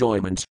sexual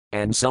enjoyment,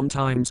 and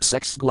sometimes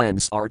sex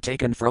glands are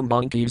taken from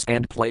monkeys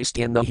and placed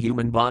in the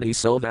human body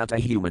so that a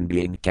human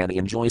being can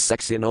enjoy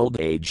sex in old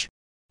age.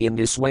 In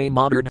this way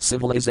modern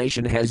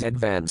civilization has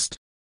advanced.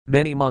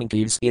 Many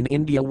monkeys in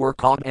India were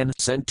caught and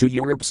sent to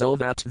Europe so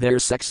that their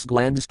sex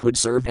glands could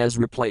serve as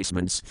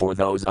replacements for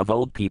those of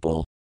old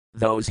people.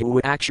 Those who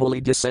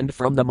actually descend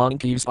from the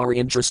monkeys are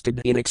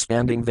interested in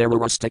expanding their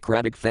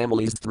aristocratic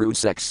families through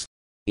sex.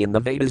 In the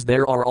Vedas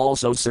there are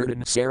also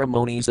certain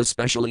ceremonies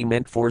especially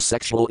meant for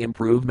sexual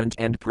improvement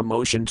and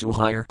promotion to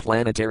higher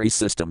planetary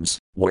systems,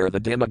 where the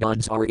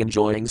demigods are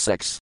enjoying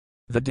sex.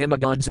 The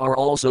demigods are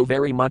also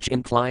very much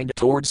inclined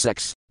toward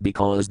sex,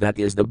 because that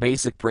is the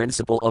basic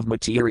principle of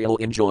material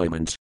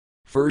enjoyment.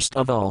 First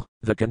of all,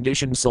 the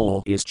conditioned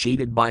soul is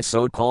cheated by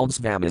so-called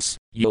svamis,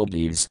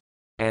 yogis,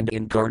 and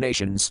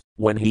incarnations,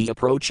 when he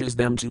approaches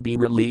them to be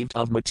relieved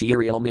of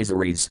material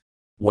miseries.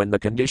 When the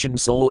conditioned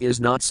soul is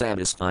not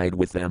satisfied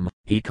with them,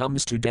 he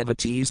comes to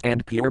devotees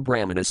and pure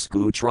brahmanas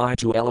who try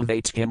to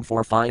elevate him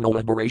for final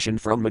liberation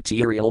from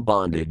material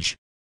bondage.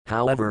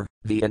 However,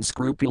 the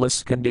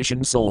unscrupulous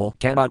conditioned soul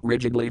cannot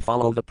rigidly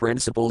follow the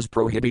principles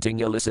prohibiting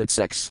illicit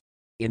sex,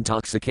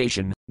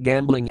 intoxication,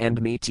 gambling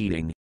and meat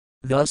eating.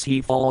 Thus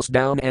he falls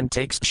down and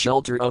takes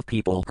shelter of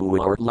people who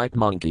are like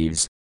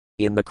monkeys.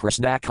 In the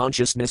Krishna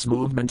consciousness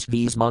movement,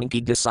 these monkey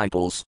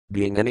disciples,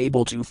 being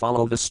unable to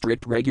follow the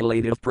strict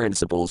regulative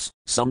principles,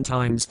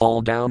 sometimes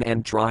fall down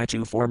and try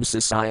to form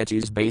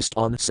societies based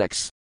on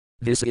sex.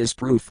 This is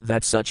proof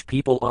that such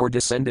people are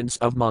descendants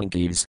of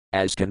monkeys,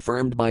 as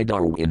confirmed by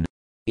Darwin.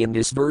 In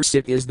this verse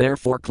it is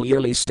therefore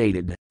clearly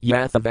stated,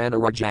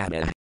 Yathavana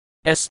Rajata.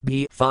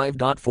 SB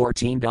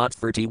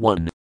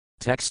 5.14.31.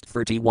 Text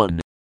 31.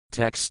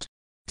 Text.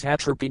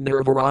 Tatrapi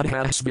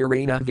nirvaradha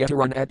svirena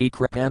veteran eti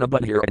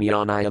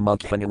kripanabadhiranyanaya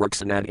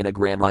mukhaniruksanad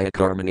inagramaya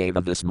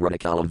karmaneva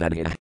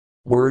vismrutikalavadya.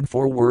 Word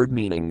for word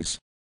meanings.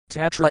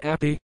 Tatra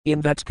api,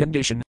 in that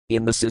condition,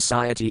 in the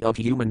society of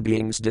human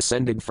beings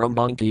descending from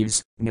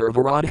monkeys,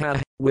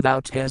 nirvaradha,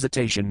 without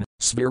hesitation,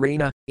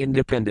 svirena,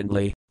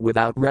 independently,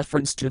 without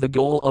reference to the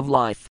goal of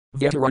life,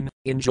 veteran,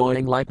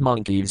 enjoying like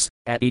monkeys,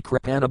 ati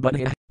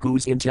kripanabadhya,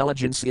 whose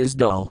intelligence is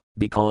dull,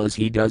 because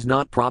he does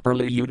not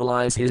properly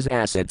utilize his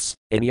assets,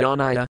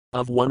 inyanaya,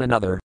 of one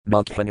another,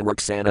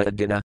 mukhaniraksana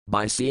adina,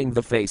 by seeing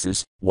the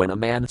faces, when a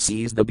man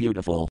sees the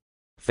beautiful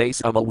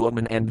face of a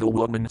woman and the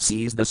woman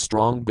sees the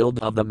strong build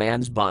of the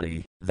man's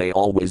body, they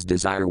always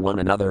desire one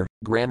another,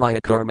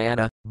 gramaya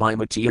karmana, by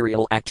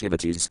material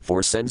activities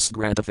for sense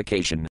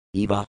gratification,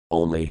 eva,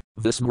 only,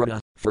 vismrata,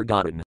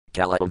 forgotten,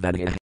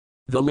 kalavadya,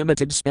 the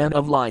limited span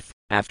of life,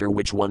 after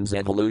which one's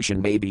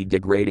evolution may be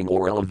degrading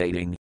or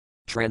elevating.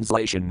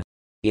 Translation.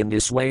 In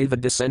this way the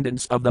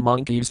descendants of the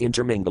monkeys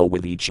intermingle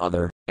with each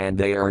other, and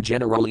they are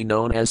generally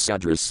known as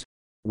Sudras.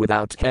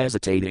 Without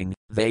hesitating,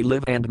 they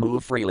live and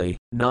move freely,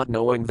 not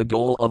knowing the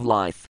goal of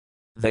life.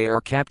 They are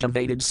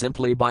captivated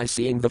simply by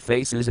seeing the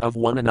faces of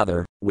one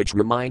another, which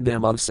remind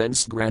them of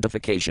sense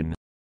gratification.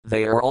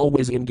 They are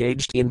always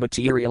engaged in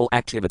material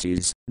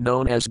activities,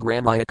 known as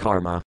gramaya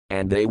karma,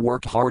 and they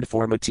work hard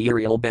for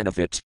material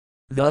benefit.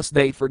 Thus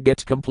they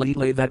forget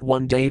completely that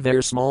one day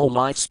their small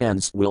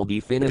lifespans will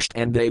be finished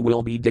and they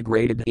will be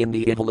degraded in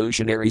the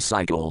evolutionary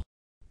cycle.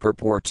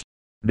 Purport.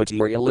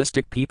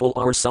 Materialistic people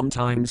are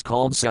sometimes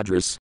called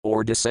Sudras,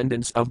 or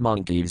descendants of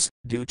monkeys,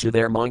 due to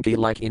their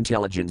monkey-like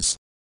intelligence.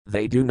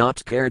 They do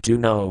not care to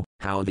know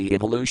how the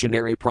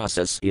evolutionary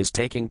process is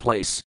taking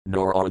place,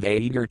 nor are they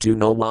eager to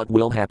know what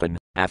will happen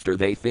after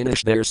they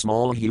finish their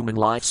small human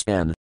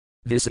lifespan.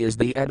 This is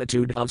the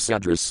attitude of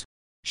Sudras.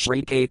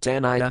 Sri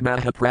Caitanya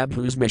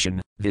Mahaprabhu's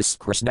mission, this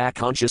Krishna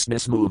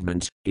consciousness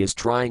movement, is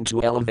trying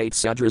to elevate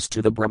Sudras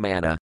to the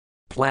Brahmana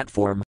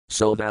platform,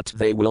 so that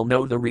they will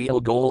know the real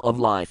goal of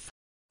life.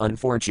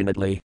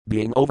 Unfortunately,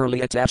 being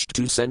overly attached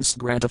to sense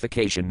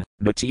gratification,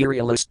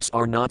 materialists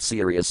are not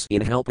serious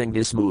in helping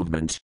this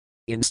movement.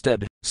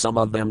 Instead, some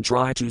of them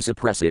try to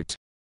suppress it.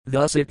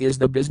 Thus it is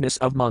the business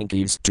of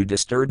monkeys to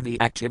disturb the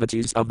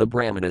activities of the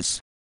Brahmanas.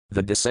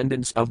 The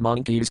descendants of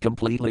monkeys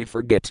completely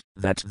forget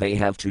that they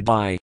have to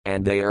die,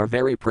 and they are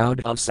very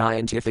proud of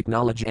scientific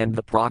knowledge and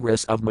the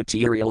progress of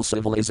material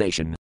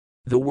civilization.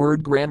 The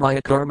word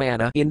gramaya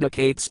karmana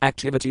indicates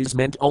activities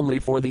meant only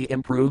for the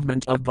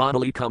improvement of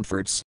bodily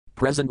comforts.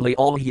 Presently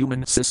all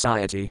human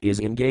society is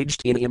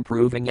engaged in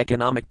improving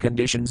economic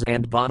conditions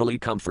and bodily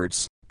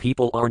comforts.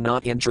 People are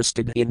not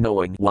interested in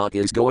knowing what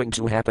is going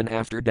to happen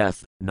after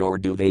death, nor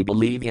do they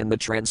believe in the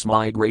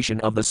transmigration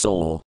of the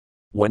soul.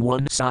 When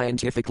one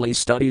scientifically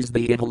studies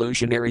the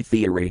evolutionary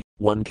theory,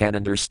 one can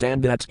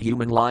understand that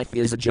human life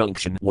is a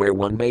junction where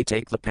one may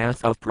take the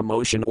path of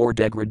promotion or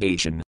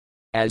degradation.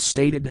 As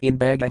stated in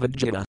Bhagavad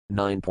Gita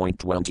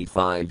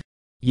 9.25.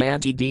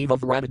 Yanti Deva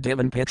Vrata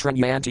Divan Pitra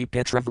Yanti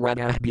Pitra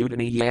Vrata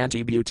Bhutani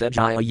Yanti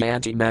Bhutajaya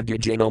Yanti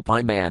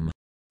Madhyajano Mam.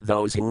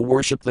 Those who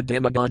worship the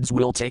demigods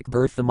will take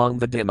birth among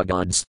the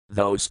demigods,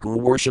 those who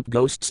worship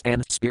ghosts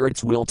and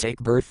spirits will take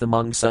birth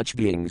among such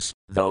beings,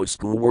 those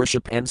who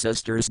worship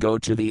ancestors go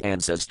to the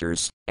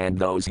ancestors, and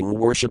those who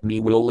worship me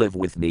will live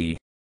with me.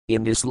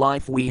 In this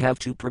life we have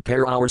to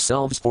prepare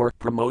ourselves for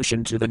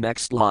promotion to the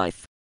next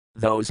life.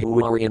 Those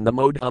who are in the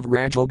mode of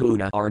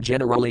Rajoguna are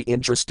generally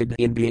interested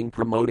in being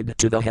promoted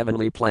to the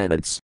heavenly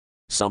planets.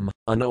 Some,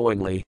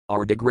 unknowingly,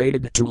 are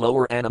degraded to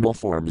lower animal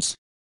forms.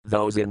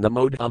 Those in the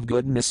mode of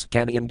goodness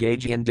can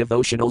engage in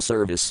devotional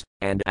service,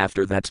 and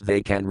after that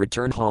they can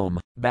return home,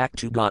 back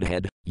to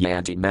Godhead,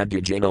 yanti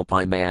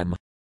madhyajanopaimam.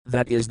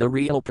 That is the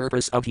real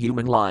purpose of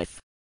human life.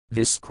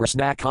 This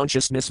Krishna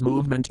consciousness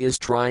movement is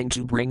trying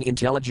to bring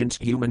intelligent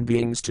human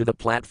beings to the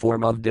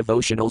platform of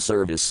devotional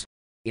service.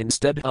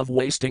 Instead of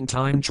wasting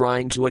time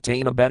trying to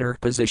attain a better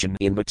position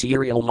in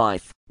material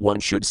life, one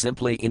should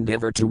simply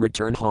endeavor to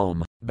return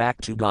home, back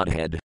to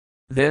Godhead.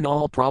 Then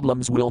all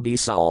problems will be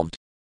solved.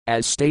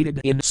 As stated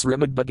in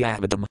Srimad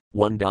Bhagavatam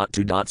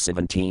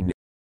 1.2.17.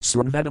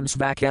 Srinvedam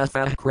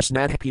svakathah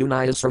krishnah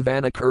punaya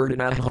sarvana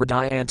kirtanah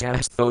hridayantah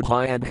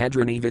thodhyan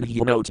hadrani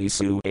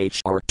vidhyonotisu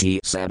hrt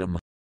sadam.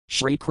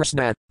 Shri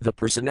Krishna, the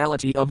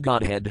personality of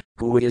Godhead,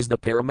 who is the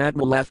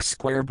Paramatma left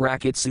square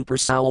bracket super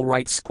soul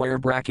right square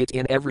bracket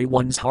in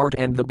everyone's heart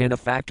and the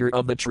benefactor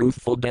of the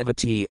truthful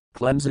devotee,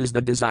 cleanses the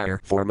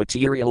desire for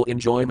material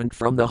enjoyment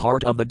from the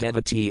heart of the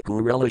devotee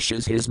who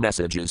relishes his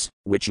messages,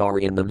 which are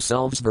in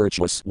themselves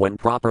virtuous when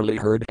properly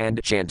heard and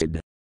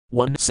chanted.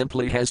 One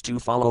simply has to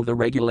follow the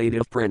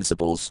regulative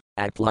principles,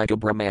 act like a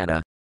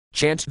Brahmana.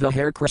 Chant the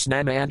Hare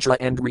Krishna mantra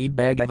and read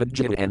Bhagavad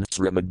Gita and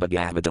Srimad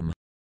Bhagavatam.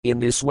 In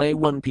this way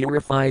one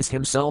purifies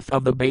himself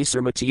of the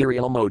baser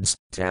material modes,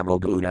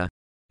 Tamalguna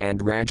and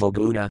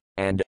Rajoguna,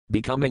 and,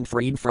 becoming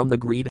freed from the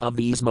greed of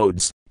these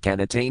modes, can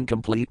attain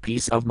complete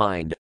peace of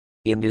mind.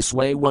 In this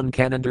way one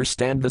can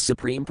understand the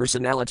Supreme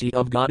Personality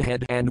of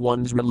Godhead and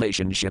one's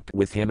relationship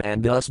with Him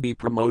and thus be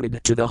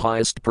promoted to the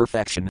highest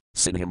perfection,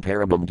 Sinham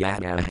Paramam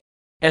Gata.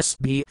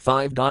 SB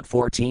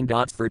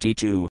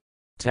 5.14.32.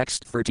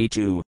 Text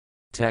 32.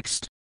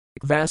 Text.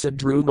 Vasad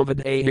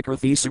Drumavad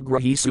Ahikrathisu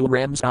Grahisu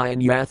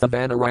Ramsayan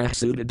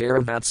Yathavanarahsuda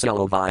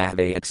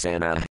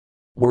Derivatselovayavayaksana.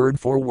 Word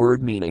for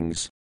word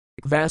meanings.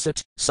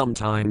 Vasat,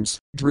 sometimes,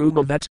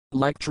 Drumavat,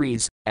 like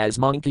trees, as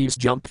monkeys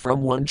jump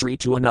from one tree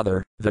to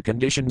another, the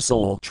conditioned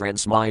soul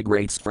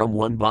transmigrates from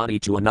one body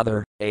to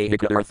another,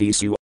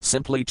 Ahikrathisu,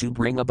 simply to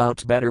bring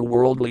about better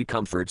worldly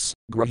comforts,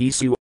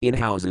 Grahisu, in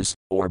houses,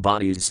 or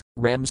bodies,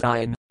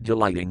 Ramsayan,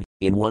 delighting,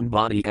 in one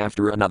body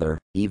after another,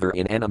 either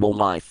in animal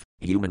life,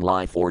 human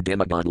life or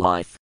demigod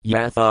life,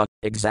 Yatha,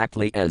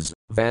 exactly as,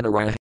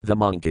 Vanara, the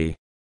monkey.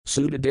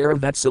 Sudadara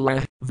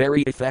Vatsala,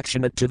 very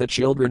affectionate to the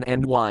children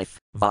and wife,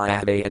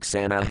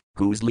 Vyavayaksana,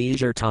 whose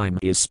leisure time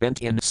is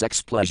spent in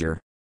sex pleasure.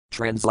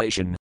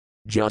 Translation.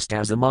 Just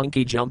as a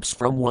monkey jumps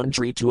from one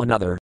tree to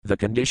another, the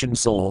conditioned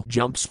soul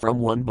jumps from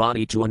one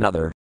body to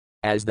another.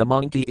 As the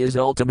monkey is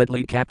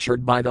ultimately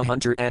captured by the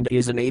hunter and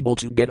is unable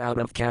to get out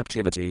of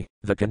captivity,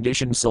 the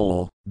conditioned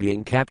soul,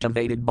 being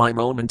captivated by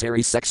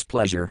momentary sex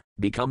pleasure,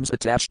 becomes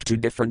attached to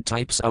different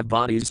types of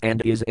bodies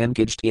and is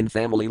engaged in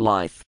family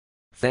life.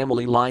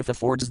 Family life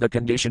affords the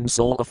conditioned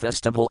soul a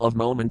festival of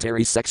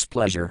momentary sex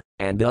pleasure,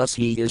 and thus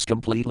he is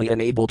completely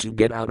unable to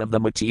get out of the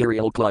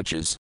material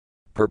clutches.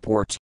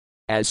 Purport.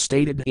 As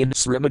stated in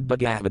Srimad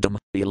Bhagavatam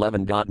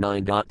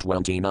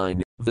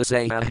 11.9.29,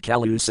 Visayah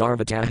Kalu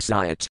Sarvatah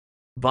Sayat.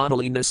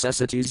 Bodily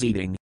necessities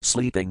eating,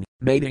 sleeping,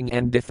 mating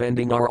and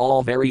defending are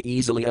all very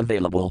easily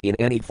available in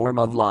any form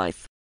of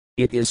life.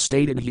 It is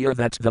stated here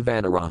that the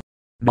Vanara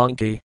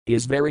monkey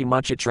is very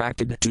much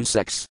attracted to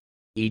sex.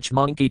 Each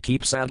monkey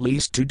keeps at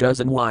least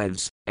 24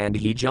 wives, and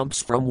he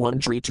jumps from one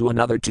tree to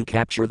another to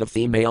capture the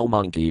female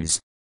monkeys.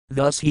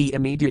 Thus he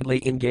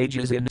immediately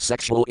engages in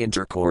sexual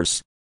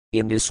intercourse.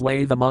 In this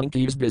way the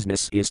monkey's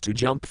business is to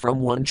jump from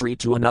one tree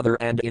to another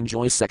and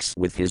enjoy sex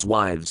with his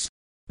wives.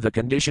 The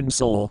conditioned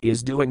soul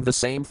is doing the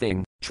same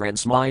thing,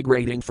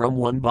 transmigrating from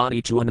one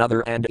body to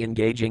another and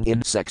engaging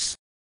in sex.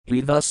 He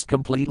thus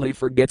completely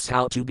forgets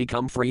how to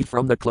become free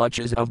from the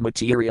clutches of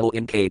material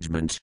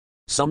engagement.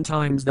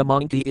 Sometimes the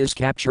monkey is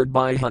captured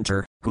by a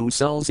hunter, who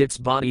sells its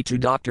body to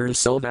doctors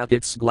so that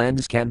its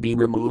glands can be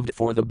removed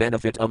for the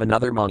benefit of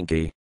another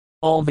monkey.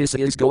 All this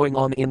is going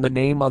on in the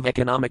name of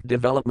economic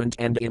development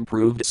and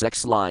improved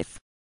sex life.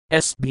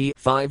 SB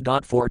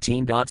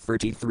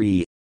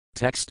 5.14.33.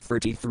 Text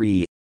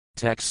 33.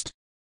 Text.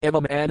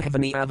 Evam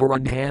adhavani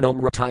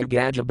avarandhanam ratai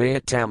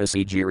gajabayat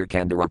tamasi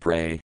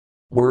jirikandara.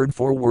 Word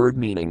for word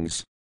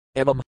meanings.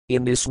 Evam,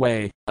 in this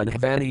way,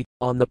 adhavani,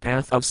 on the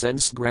path of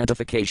sense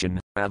gratification,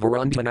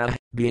 avarandhana,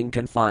 being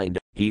confined,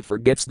 he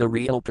forgets the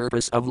real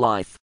purpose of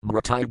life,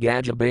 mratai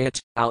gajabayat,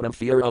 out of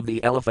fear of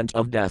the elephant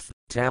of death,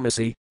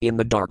 tamasi, in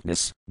the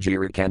darkness,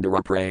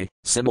 jirikandara,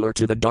 similar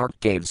to the dark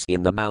caves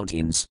in the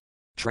mountains.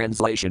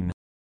 Translation.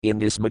 In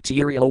this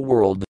material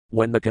world,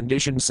 when the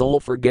conditioned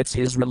soul forgets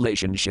his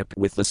relationship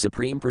with the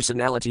Supreme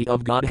Personality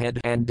of Godhead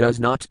and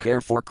does not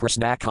care for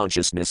Krishna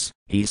consciousness,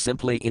 he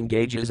simply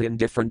engages in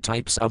different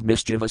types of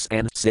mischievous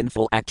and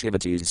sinful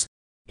activities.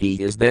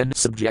 He is then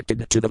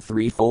subjected to the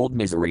threefold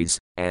miseries,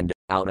 and,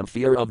 out of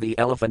fear of the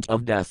elephant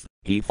of death,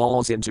 he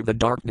falls into the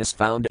darkness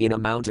found in a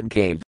mountain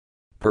cave.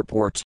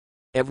 Purport.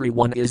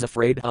 Everyone is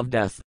afraid of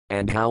death,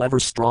 and however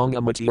strong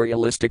a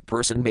materialistic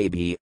person may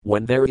be,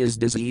 when there is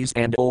disease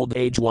and old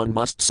age one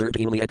must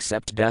certainly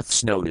accept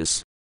death's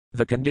notice.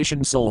 The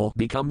conditioned soul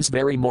becomes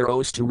very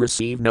morose to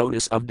receive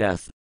notice of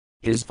death.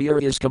 His fear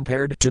is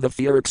compared to the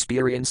fear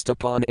experienced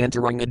upon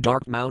entering a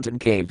dark mountain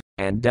cave,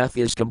 and death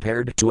is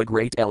compared to a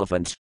great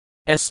elephant.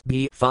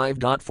 SB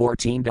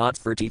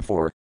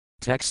 5.14.34.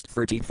 Text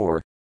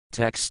 34.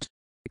 Text.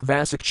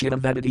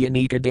 Vasakchitam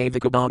Vedadyanika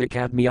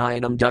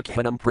Devikabonikadmyayanam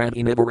Dukhanam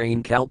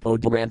Pratinivarane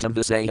Kalpodurantam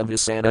Visaya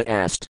Visana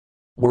asked.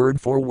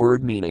 Word for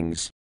word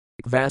meanings.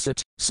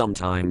 Vasat,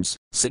 sometimes,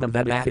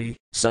 Siddhavedati,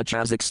 such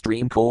as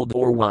extreme cold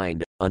or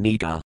wind,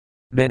 Anika.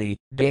 Many,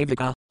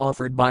 Devika,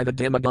 offered by the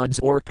demigods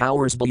or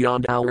powers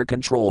beyond our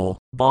control,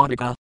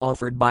 Bodhika,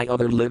 offered by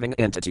other living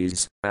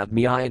entities,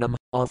 Admyayanam,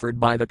 offered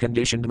by the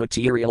conditioned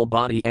material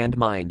body and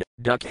mind,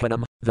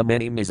 Dukhanam, the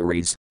many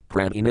miseries,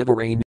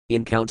 Pratinivarane,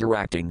 in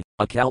counteracting,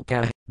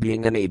 Akalpa,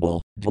 being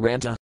unable,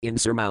 Duranta,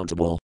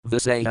 insurmountable,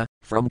 Visaya,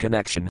 from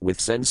connection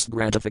with sense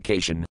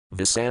gratification,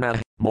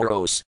 Visana,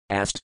 morose,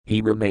 asked,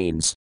 he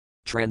remains.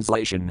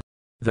 Translation.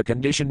 The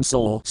conditioned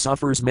soul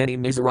suffers many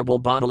miserable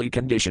bodily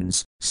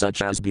conditions,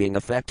 such as being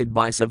affected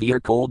by severe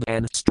cold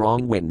and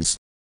strong winds.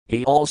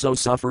 He also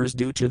suffers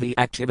due to the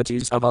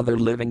activities of other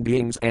living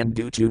beings and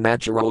due to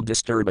natural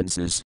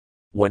disturbances.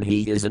 When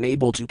he is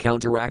unable to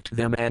counteract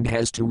them and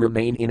has to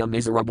remain in a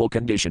miserable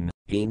condition,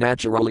 he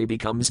naturally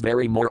becomes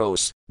very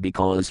morose,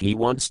 because he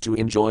wants to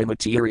enjoy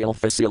material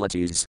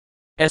facilities.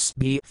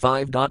 SB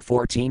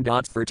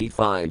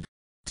 5.14.35.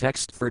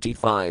 Text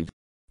 35.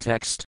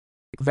 Text.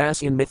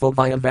 Vasyan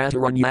Mithovaya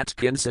Vataranyat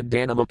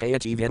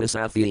Kinsadhanamapayati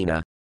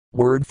Vinasathena.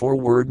 Word for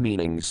word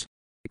meanings.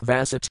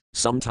 Vasat,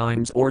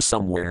 sometimes or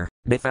somewhere,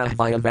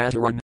 Mithavaya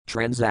Vataran,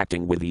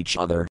 transacting with each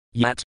other,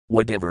 yet,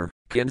 whatever,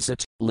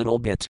 Kinsat, little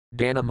bit,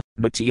 Dhanam,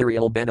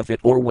 material benefit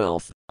or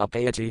wealth,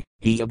 Apayati,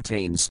 he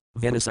obtains,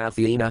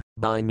 Vinasathena,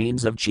 by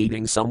means of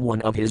cheating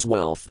someone of his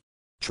wealth.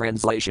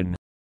 Translation.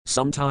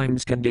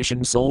 Sometimes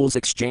conditioned souls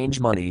exchange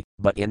money,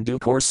 but in due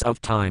course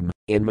of time,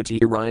 enmity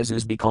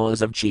arises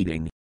because of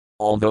cheating.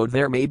 Although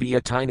there may be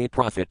a tiny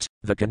profit,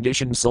 the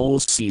conditioned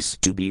souls cease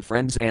to be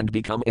friends and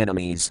become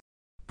enemies.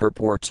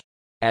 Purport.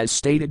 As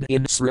stated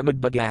in Srimad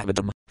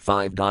Bhagavatam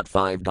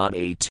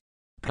 5.5.8.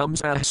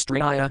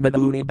 Pumsahstraya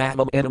madhuni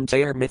bhavam enam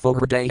tair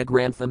mithilhridaya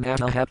grantham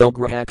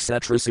atahapograha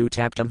etc.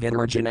 Sutaptam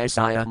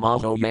vinarjanasaya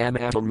maho yam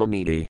atam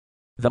mamidi.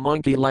 The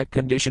monkey-like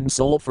conditioned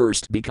soul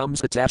first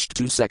becomes attached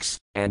to sex,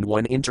 and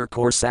when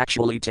intercourse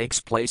actually takes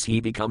place he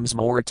becomes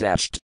more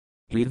attached.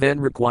 He then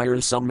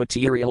requires some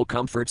material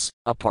comforts,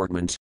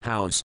 apartment,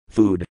 house,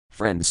 food,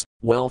 friends,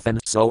 wealth and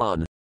so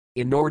on.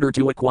 In order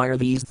to acquire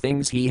these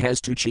things he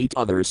has to cheat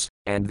others,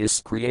 and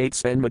this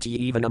creates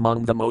enmity even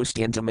among the most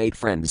intimate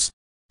friends.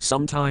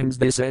 Sometimes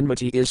this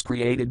enmity is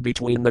created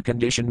between the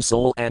conditioned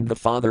soul and the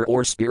father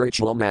or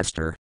spiritual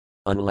master.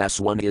 Unless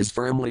one is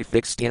firmly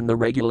fixed in the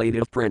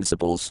regulative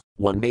principles,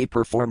 one may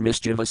perform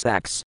mischievous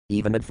acts,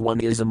 even if one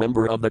is a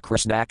member of the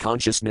Krishna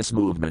consciousness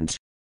movement.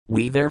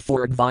 We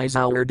therefore advise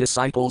our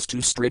disciples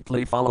to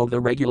strictly follow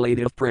the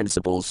regulative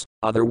principles,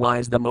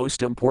 otherwise the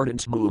most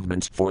important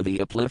movement for the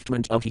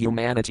upliftment of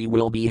humanity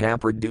will be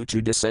hampered due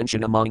to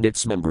dissension among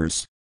its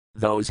members.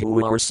 Those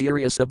who are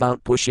serious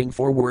about pushing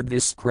forward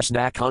this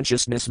Krishna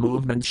consciousness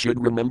movement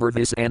should remember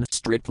this and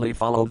strictly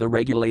follow the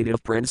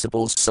regulative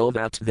principles so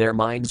that their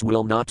minds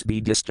will not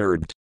be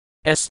disturbed.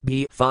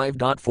 SB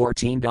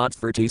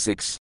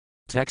 5.14.36.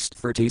 Text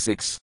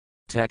 36.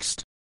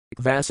 Text.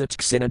 Vasat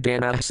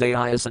Xinadana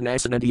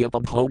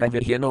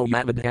Sayasanasanadyapabhodavihino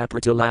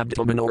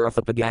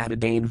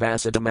Yavadhapratilabdhamanorathapagadadan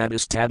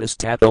Vasatamadis Tatis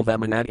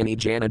Tathovamanadini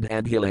Janad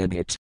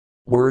Adhilanhit.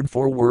 Word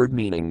for word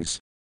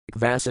meanings.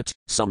 Vasat,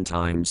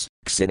 sometimes,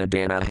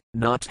 Xinadana,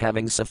 not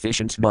having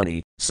sufficient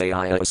money,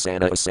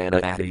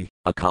 Sayasana adi,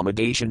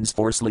 accommodations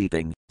for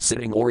sleeping,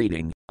 sitting or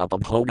eating,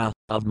 Apabhoga,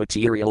 of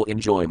material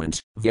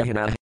enjoyment,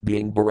 Vyahina,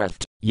 being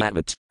bereft,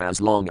 Yavat,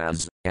 as long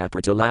as,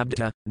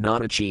 Apratilabdha,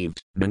 not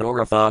achieved,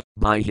 Manoratha,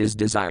 by his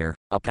desire,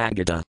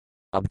 Apagata,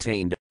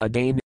 obtained,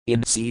 Adane,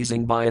 in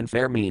seizing by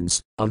unfair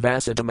means,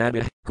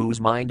 Avasatamada,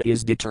 whose mind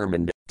is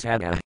determined,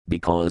 Tada,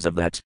 because of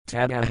that,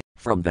 Tada,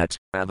 from that,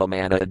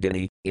 Avamana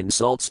Adini,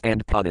 insults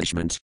and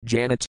punishment,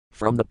 Janat,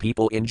 from the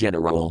people in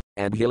general,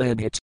 and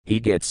Hilanhit, he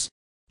gets.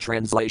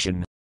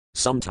 Translation.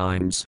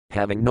 Sometimes,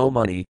 having no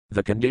money,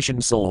 the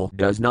conditioned soul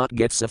does not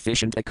get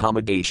sufficient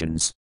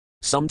accommodations.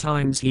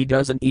 Sometimes he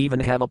doesn't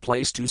even have a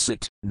place to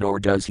sit, nor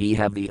does he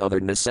have the other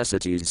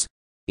necessities.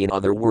 In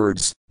other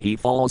words, he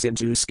falls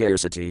into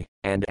scarcity,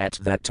 and at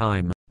that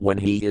time, when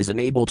he is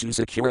unable to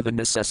secure the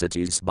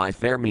necessities by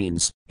fair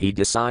means, he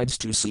decides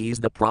to seize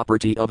the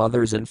property of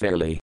others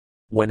unfairly.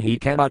 When he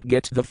cannot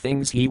get the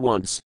things he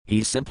wants,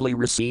 he simply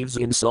receives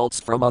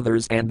insults from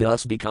others and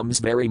thus becomes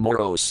very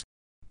morose.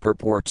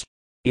 Purport.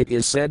 It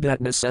is said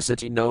that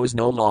necessity knows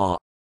no law.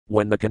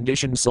 When the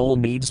conditioned soul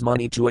needs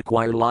money to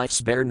acquire life's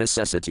bare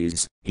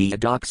necessities, he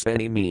adopts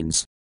any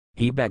means.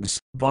 He begs,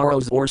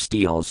 borrows or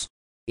steals.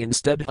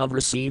 Instead of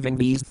receiving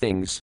these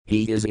things,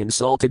 he is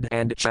insulted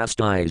and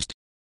chastised.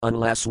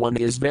 Unless one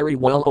is very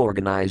well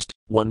organized,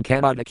 one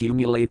cannot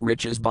accumulate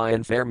riches by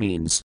unfair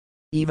means.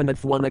 Even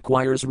if one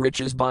acquires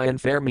riches by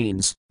unfair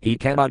means, he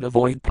cannot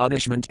avoid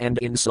punishment and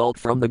insult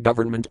from the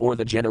government or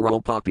the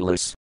general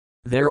populace.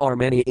 There are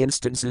many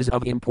instances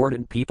of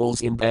important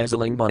peoples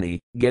embezzling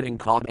money, getting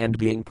caught and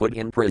being put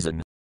in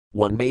prison.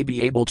 One may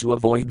be able to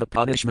avoid the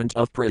punishment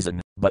of prison,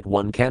 but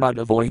one cannot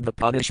avoid the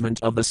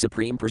punishment of the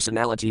Supreme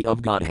Personality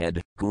of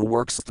Godhead, who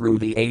works through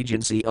the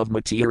agency of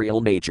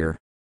material nature.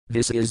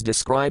 This is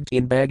described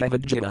in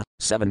Bhagavad Gita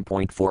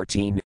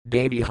 7.14,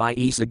 Devi hi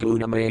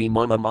isaguna mai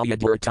mama maya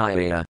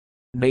dhartaya.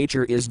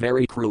 Nature is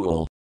very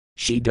cruel.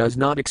 She does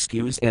not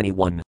excuse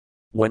anyone.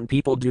 When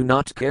people do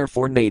not care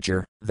for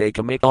nature, they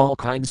commit all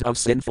kinds of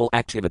sinful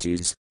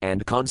activities,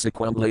 and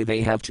consequently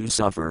they have to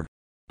suffer.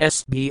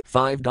 SB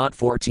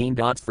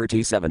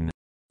 5.14.37.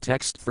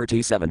 Text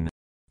 37.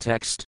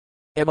 Text.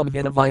 Evam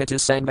vinavayata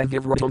sangha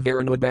vivrata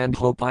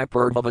viranudbandho pi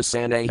purvava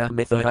saneha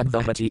mitha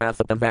advahati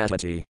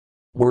athapavatati.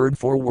 Word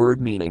for word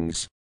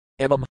meanings.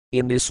 Evam,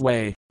 in this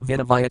way,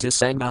 vinavayata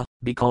sangha,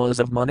 because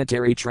of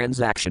monetary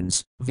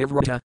transactions,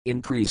 vivrata,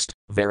 increased,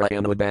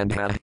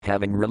 varayanudbandha,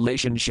 having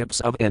relationships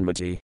of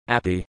enmity,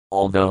 api,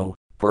 although,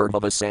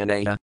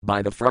 purvavasaneha,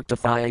 by the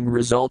fructifying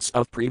results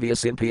of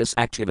previous impious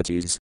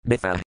activities,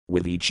 mitha,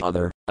 with each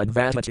other,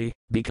 advatati,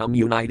 become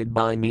united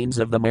by means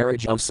of the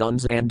marriage of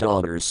sons and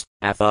daughters,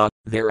 atha,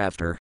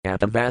 thereafter,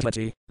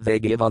 atavatati, they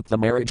give up the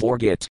marriage or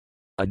get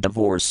a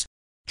divorce.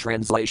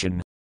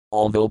 Translation.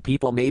 Although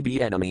people may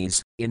be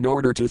enemies, in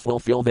order to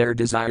fulfill their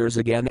desires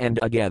again and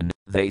again,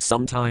 they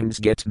sometimes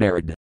get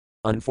married.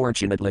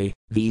 Unfortunately,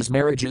 these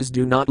marriages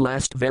do not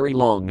last very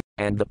long,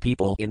 and the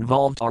people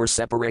involved are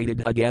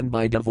separated again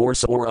by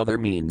divorce or other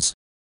means.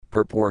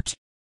 Purport.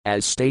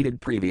 As stated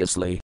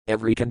previously,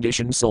 every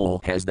conditioned soul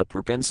has the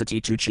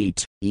propensity to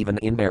cheat, even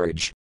in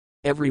marriage.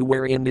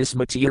 Everywhere in this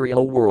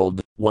material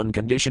world, one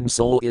conditioned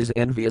soul is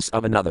envious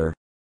of another.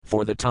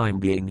 For the time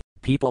being,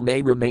 people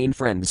may remain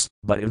friends,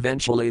 but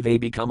eventually they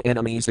become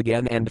enemies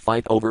again and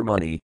fight over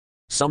money.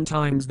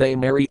 Sometimes they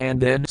marry and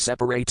then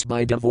separate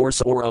by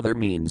divorce or other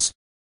means.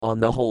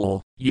 On the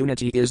whole,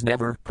 unity is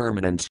never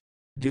permanent.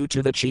 Due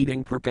to the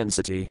cheating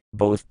propensity,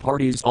 both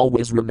parties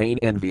always remain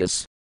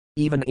envious.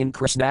 Even in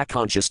Krishna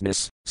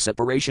consciousness,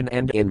 separation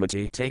and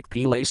enmity take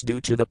place due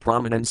to the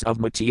prominence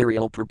of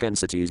material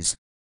propensities.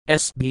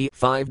 SB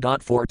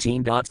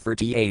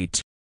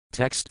 5.14.38.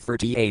 Text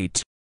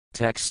 38.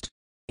 Text.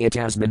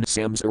 Itasmin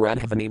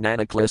samsaradhavani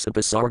nanaklis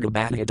upasarga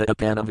badhita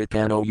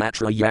apanavipano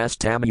yatra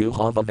yastam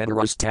yuhava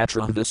veneras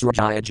tatra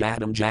visrajaya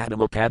jadam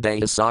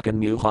upadaya sakan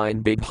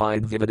muhine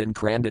bighide vividan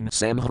krandan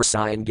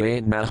samharsayan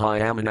gain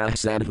mahayamanah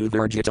sadhu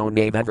virjito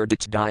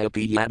navaverdit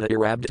diapiyata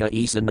irabdita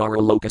isanara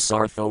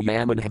lokasartho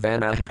yaman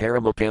havanah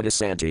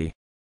paramapanisanti.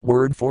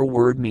 Word for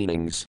word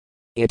meanings.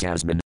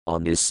 Itasmin,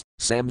 on this,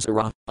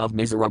 samsara, of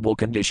miserable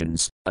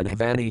conditions,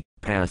 adhavani,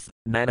 path,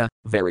 nana,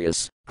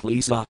 various,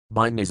 klisa,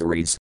 by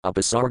miseries,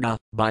 upasarga,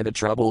 by the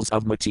troubles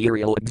of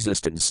material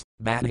existence,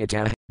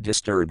 badhita,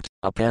 disturbed,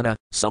 apana,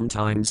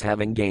 sometimes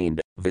having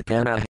gained,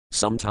 vipana,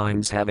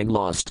 sometimes having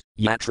lost,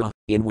 yatra,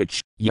 in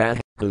which, yah,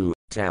 who,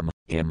 tam,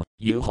 him,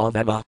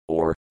 yuhaveva,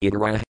 or,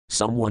 idra,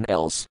 someone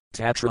else,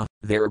 tatra,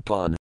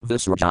 thereupon,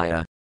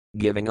 visrajaya,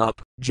 giving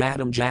up,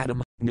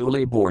 jadam,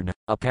 newly born,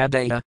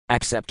 apadaya,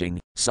 accepting,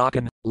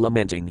 sakan,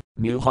 lamenting,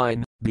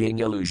 muhine, being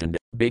illusioned,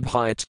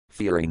 bighite,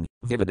 fearing,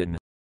 vividan,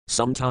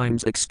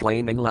 sometimes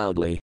exclaiming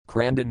loudly,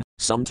 krandan,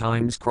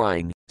 sometimes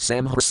crying,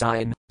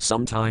 samharsayan,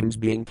 sometimes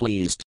being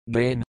pleased,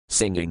 gain,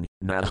 singing,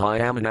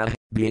 nadhyamana,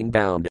 being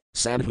bound,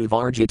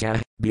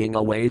 sadhuvarjita, being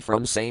away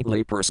from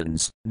saintly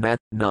persons,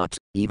 not,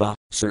 eva,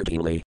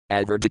 certainly,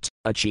 adverdit,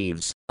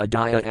 achieves,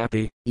 adaya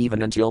api,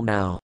 even until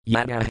now,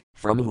 yada,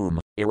 from whom,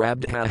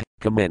 irabdha,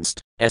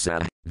 commenced,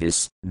 esa,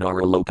 this,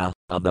 naraloka,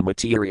 of the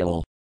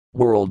material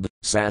world,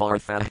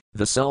 sartha,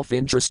 the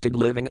self-interested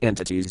living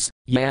entities,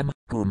 yam,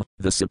 whom,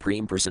 the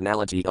Supreme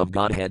Personality of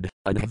Godhead,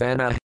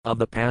 adhavana, of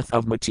the path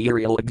of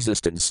material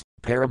existence,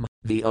 param,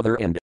 the other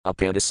end,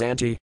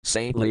 apanisanti,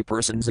 saintly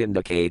persons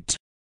indicate.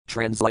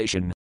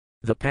 Translation.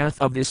 The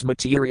path of this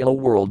material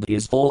world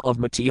is full of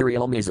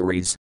material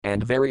miseries,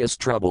 and various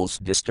troubles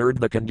disturb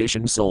the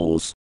conditioned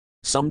souls.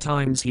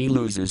 Sometimes he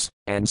loses,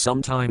 and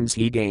sometimes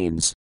he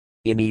gains.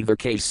 In either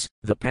case,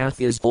 the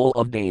path is full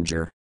of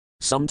danger.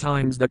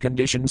 Sometimes the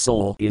conditioned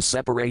soul is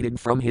separated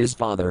from his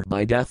father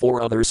by death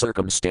or other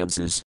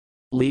circumstances.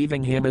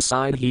 Leaving him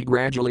aside, he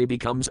gradually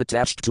becomes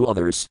attached to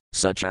others,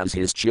 such as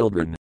his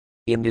children.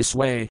 In this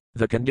way,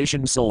 the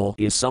conditioned soul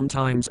is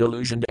sometimes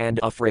illusioned and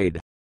afraid.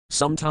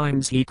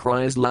 Sometimes he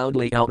cries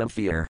loudly out of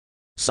fear.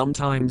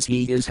 Sometimes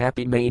he is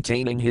happy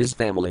maintaining his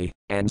family,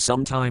 and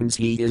sometimes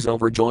he is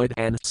overjoyed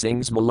and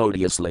sings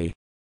melodiously.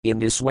 In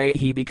this way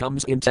he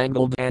becomes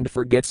entangled and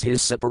forgets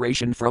his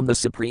separation from the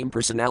Supreme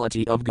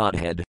Personality of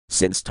Godhead,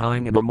 since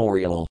time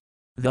immemorial.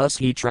 Thus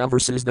he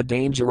traverses the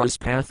dangerous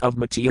path of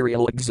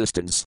material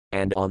existence,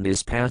 and on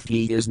this path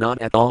he is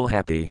not at all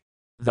happy.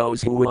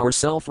 Those who are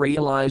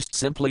self-realized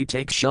simply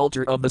take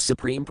shelter of the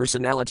Supreme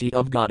Personality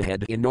of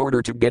Godhead in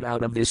order to get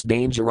out of this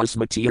dangerous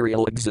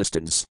material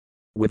existence.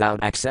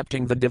 Without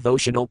accepting the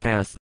devotional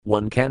path,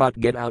 one cannot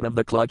get out of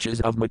the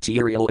clutches of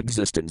material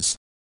existence.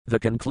 The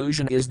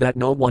conclusion is that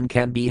no one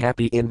can be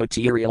happy in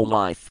material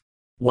life.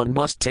 One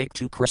must take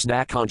to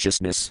Krishna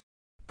consciousness.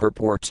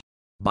 Purport.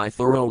 By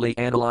thoroughly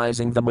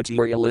analyzing the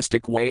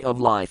materialistic way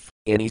of life,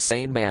 any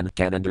sane man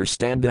can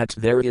understand that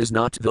there is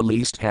not the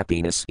least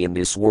happiness in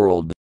this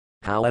world.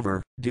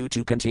 However, due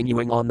to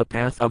continuing on the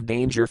path of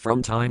danger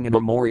from time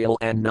immemorial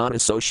and not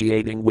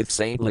associating with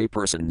saintly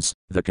persons,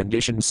 the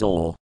conditioned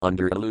soul,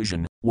 under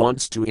illusion,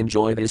 wants to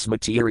enjoy this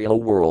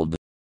material world.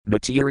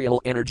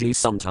 Material energy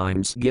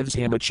sometimes gives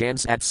him a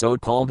chance at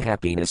so-called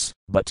happiness,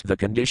 but the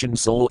conditioned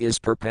soul is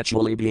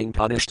perpetually being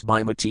punished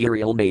by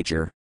material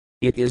nature.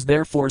 It is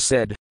therefore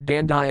said,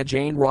 Dandaya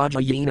Jane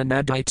Rajayana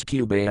Nadite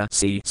Kubaya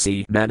c.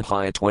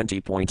 Madhya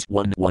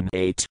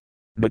 20.118.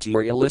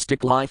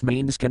 Materialistic life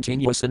means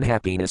continuous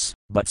unhappiness,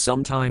 but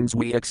sometimes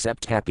we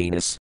accept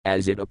happiness,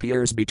 as it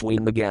appears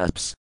between the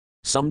gaps.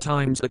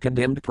 Sometimes a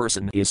condemned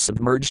person is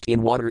submerged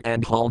in water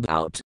and hauled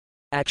out.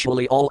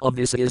 Actually, all of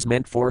this is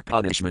meant for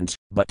punishment,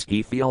 but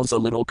he feels a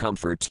little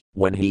comfort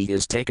when he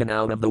is taken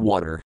out of the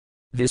water.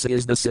 This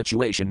is the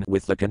situation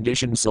with the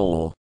conditioned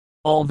soul.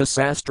 All the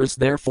sastras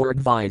therefore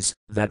advise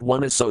that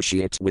one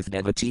associate with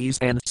devotees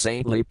and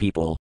saintly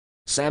people.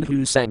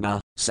 Sadhu Sangha,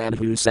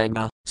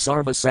 Sarva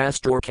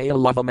Sastra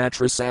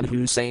Kayalavamatra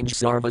Sadhu Sanj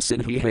Sarva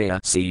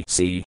Siddhihaya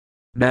c.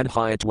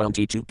 Madhya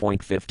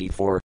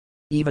 22.54.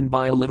 Even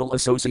by a little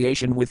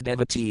association with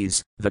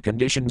devotees, the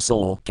conditioned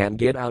soul can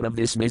get out of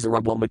this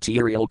miserable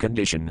material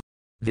condition.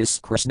 This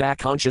Krishna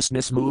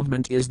consciousness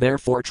movement is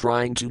therefore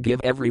trying to give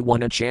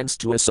everyone a chance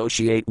to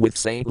associate with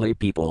saintly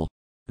people.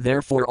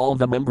 Therefore all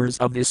the members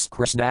of this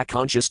Krishna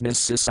consciousness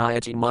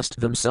society must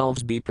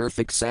themselves be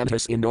perfect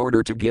sadhus in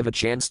order to give a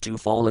chance to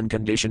fallen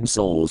conditioned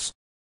souls.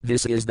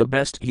 This is the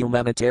best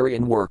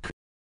humanitarian work.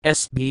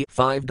 SB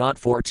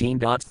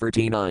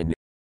 5.14.39.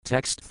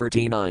 Text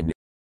 39.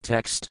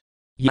 Text.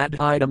 Yad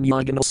idam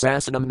yaganal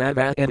sasanam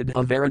navaedid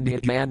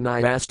avarandhit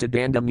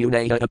yadnyastadandam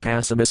unaya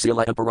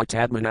apasamasila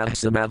aparatadmanah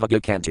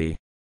samavagakanti.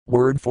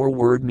 Word for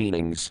word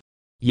meanings.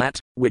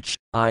 Yet, which,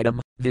 item,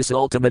 this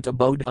ultimate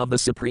abode of the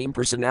Supreme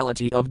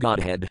Personality of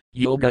Godhead,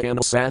 yoga and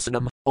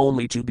asasanam,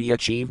 only to be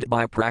achieved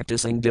by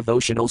practicing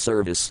devotional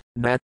service,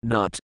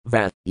 not,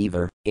 that,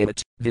 either, in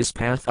it, this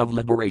path of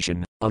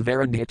liberation,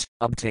 avarandhit,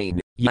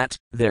 obtain, yet,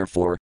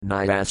 therefore,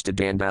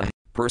 nyastadanda,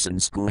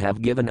 persons who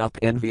have given up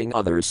envying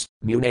others,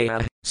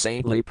 munaya,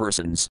 saintly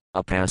persons,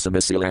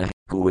 apasamasila,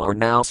 who are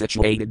now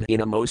situated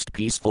in a most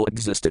peaceful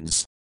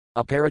existence.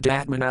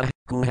 Aparadatmana,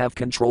 who have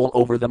control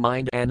over the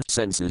mind and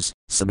senses,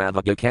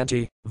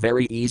 samavagakanti,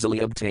 very easily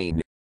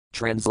obtain.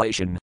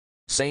 Translation.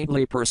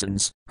 Saintly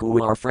persons,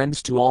 who are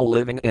friends to all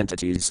living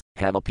entities,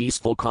 have a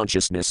peaceful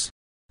consciousness.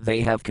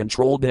 They have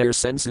controlled their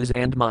senses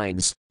and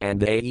minds, and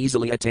they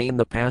easily attain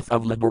the path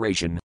of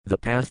liberation, the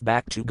path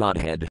back to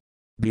Godhead.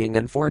 Being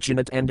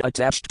unfortunate and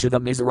attached to the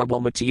miserable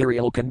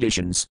material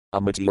conditions,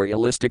 a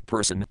materialistic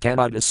person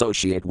cannot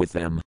associate with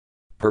them.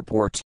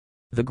 Purport.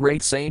 The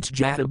great saint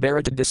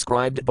Jatavarata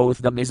described both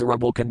the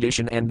miserable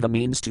condition and the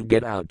means to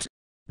get out.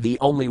 The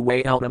only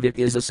way out of it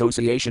is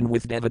association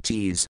with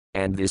devotees,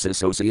 and this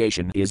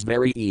association is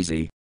very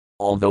easy.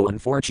 Although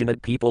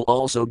unfortunate people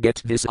also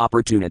get this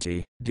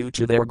opportunity, due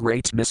to their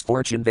great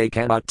misfortune they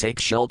cannot take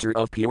shelter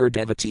of pure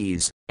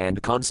devotees,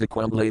 and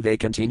consequently they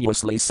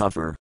continuously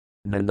suffer.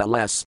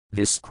 Nonetheless,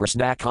 this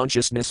Krishna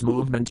consciousness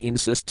movement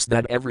insists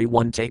that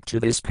everyone take to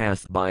this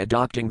path by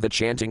adopting the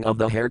chanting of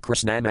the Hare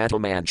Krishna Mata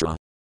mantra.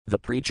 The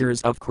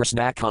preachers of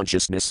Krishna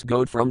consciousness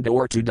go from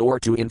door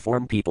to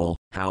inform people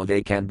how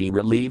they can be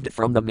relieved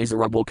from the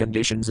miserable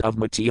conditions of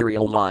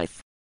material life.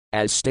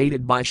 As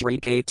stated by Sri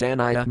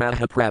Caitanya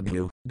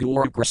Mahaprabhu,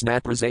 Guru Krishna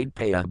Prasad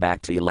Paya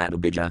Bhakti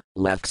Ladabija,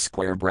 left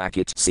square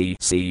bracket c.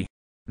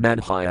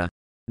 Madhya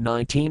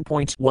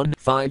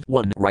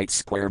 19.151 right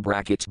square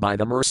bracket by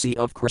the mercy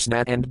of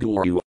Krishna and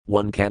Guru,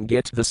 one can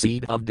get the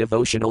seed of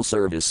devotional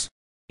service.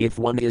 If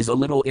one is a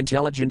little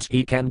intelligent,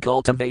 he can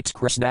cultivate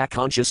Krishna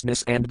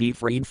consciousness and be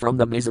freed from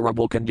the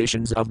miserable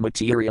conditions of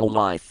material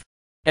life.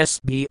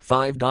 SB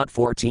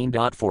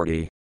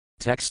 5.14.40.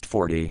 Text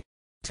 40.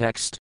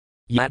 Text.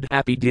 Yad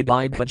happy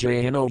didide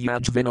bhajayano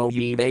yajvino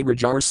ye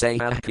rajar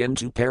sayahkin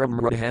to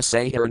paramrudha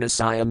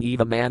sayarnasayam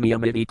eva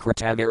mamiam iti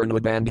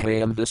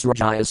kratavarnabandhayam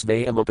visrajayas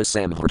vayam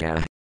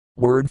upasamhrta.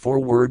 Word for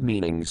word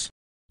meanings.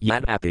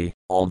 Yadapi,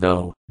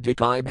 although,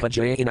 Dikai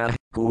Bhajayana,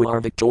 who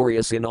are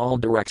victorious in all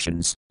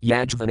directions,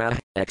 Yajvana,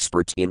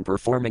 expert in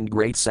performing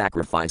great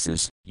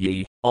sacrifices,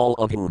 ye, all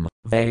of whom,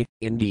 they,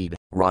 indeed,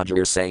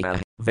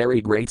 Rajarsaya, very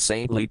great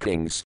saintly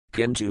kings,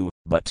 Kintu,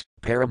 but,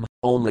 Param,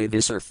 only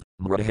this earth,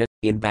 Mrahit,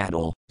 in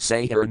battle,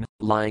 Saharan,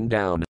 lying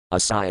down,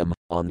 Asayam,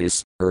 on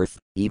this, earth,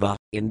 Eva,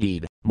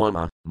 indeed,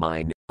 Mama,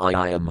 mine,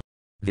 I am.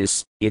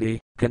 This,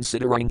 iti,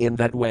 considering in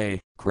that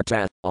way,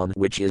 Krata, on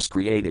which is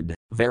created,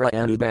 Vara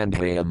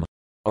Anubandhayam.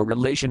 A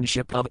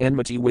relationship of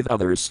enmity with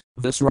others,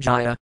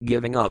 Visrajaya,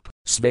 giving up,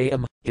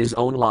 Svayam, his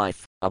own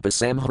life,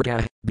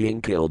 Upasamhrta,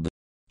 being killed.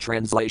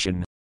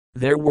 Translation.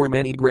 There were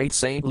many great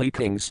saintly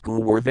kings who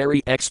were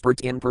very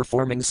expert in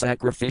performing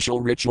sacrificial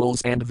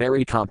rituals and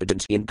very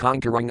competent in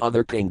conquering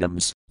other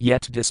kingdoms,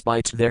 yet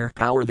despite their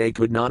power they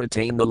could not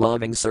attain the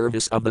loving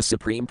service of the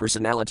Supreme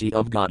Personality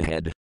of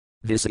Godhead.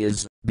 This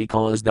is,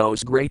 because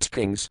those great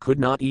kings could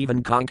not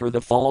even conquer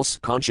the false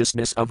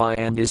consciousness of I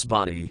am this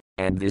body,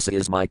 and this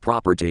is my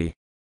property.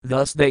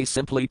 Thus they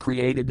simply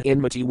created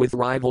enmity with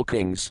rival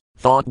kings,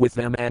 fought with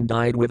them and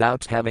died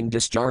without having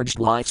discharged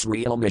life's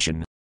real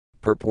mission.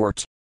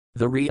 Purport.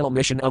 The real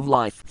mission of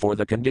life for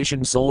the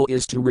conditioned soul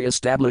is to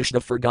re-establish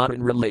the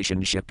forgotten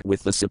relationship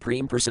with the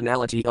Supreme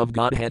Personality of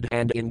Godhead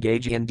and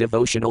engage in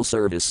devotional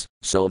service,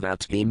 so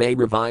that he may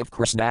revive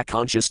Krishna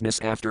consciousness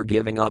after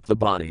giving up the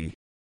body.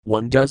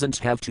 One doesn't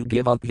have to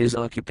give up his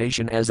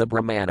occupation as a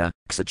Brahmana,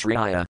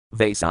 Kshatriya,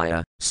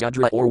 Vaisya,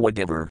 Sudra or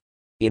whatever.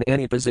 In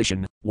any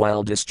position,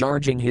 while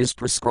discharging his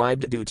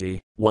prescribed duty,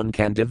 one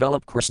can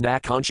develop Krishna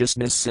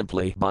consciousness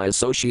simply by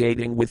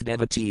associating with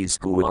devotees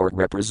who are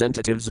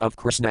representatives of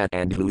Krishna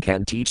and who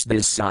can teach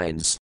this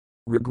science.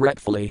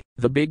 Regretfully,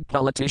 the big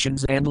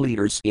politicians and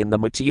leaders in the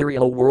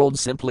material world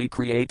simply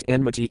create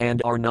enmity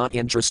and are not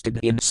interested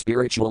in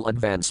spiritual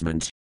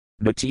advancement.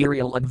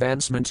 Material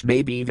advancement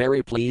may be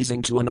very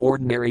pleasing to an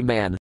ordinary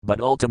man,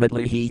 but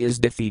ultimately he is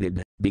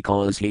defeated,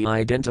 because he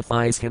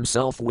identifies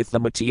himself with the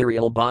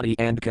material body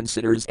and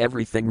considers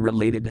everything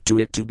related to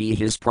it to be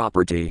his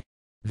property.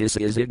 This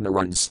is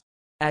ignorance.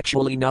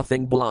 Actually,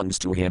 nothing belongs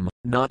to him,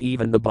 not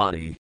even the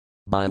body.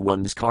 By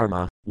one's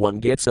karma, one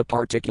gets a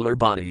particular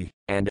body,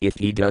 and if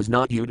he does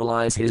not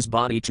utilize his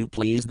body to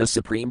please the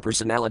Supreme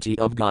Personality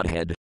of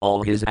Godhead,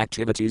 all his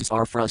activities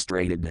are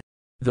frustrated.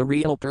 The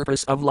real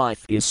purpose of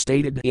life is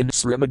stated in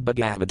Srimad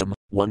Bhagavatam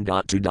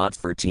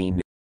 1.2.13.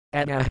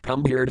 Adah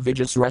kumbhired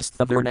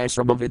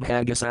vijasrasthavarnasrama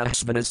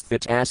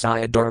vidhagasasvanasthit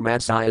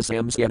dharmasaya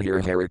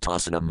samskadhir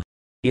haritasanam.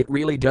 It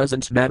really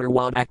doesn't matter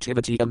what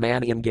activity a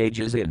man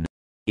engages in.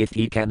 If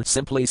he can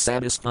simply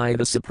satisfy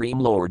the Supreme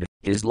Lord,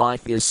 his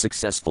life is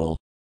successful.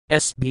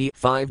 SB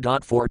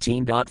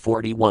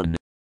 5.14.41.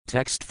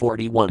 Text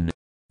 41.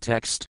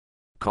 Text.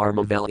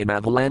 Karma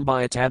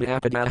valimavalambiya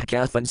tadapadah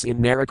kathans in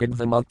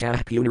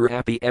narakadvamuktah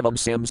punarapi evam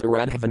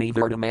samsaradhavani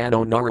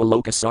verdamano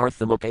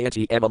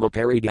naralokasarthamapayati evam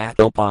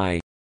aparidathopai.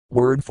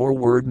 Word for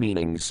word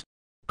meanings.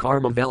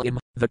 Karma velim,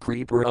 the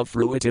creeper of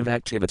fruitive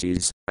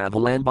activities,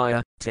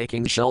 avalambaya,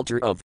 taking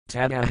shelter of,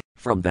 tada,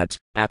 from that,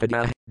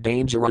 apada,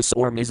 dangerous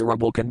or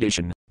miserable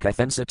condition,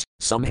 kathansat,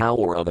 somehow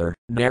or other,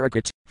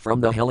 narakat, from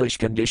the hellish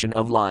condition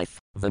of life,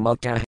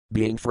 vimukta,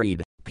 being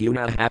freed,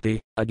 puna happy,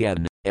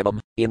 again, evam,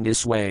 in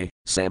this way,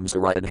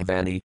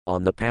 samsaradhavani,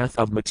 on the path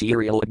of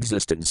material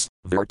existence,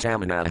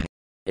 vartamana,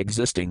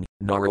 existing,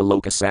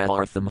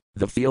 naralokasartham,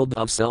 the field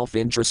of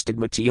self-interested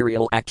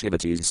material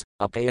activities,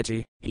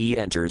 apayati, he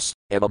enters,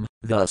 evam,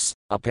 thus,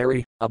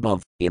 apari,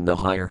 above, in the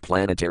higher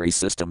planetary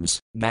systems,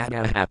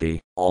 gata happy,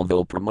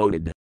 although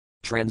promoted.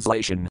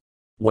 Translation.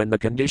 When the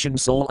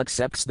conditioned soul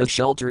accepts the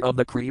shelter of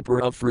the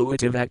creeper of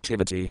fruitive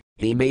activity,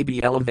 he may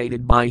be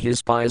elevated by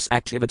his pious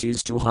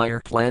activities to higher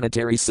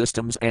planetary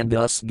systems and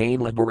thus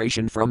gain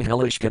liberation from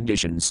hellish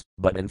conditions,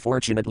 but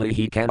unfortunately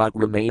he cannot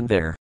remain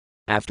there.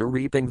 After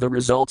reaping the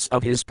results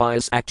of his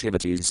pious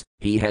activities,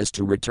 he has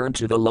to return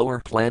to the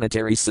lower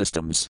planetary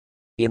systems.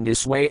 In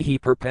this way he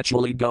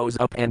perpetually goes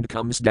up and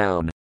comes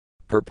down.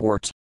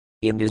 Purport.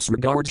 In this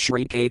regard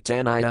Sri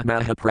Caitanya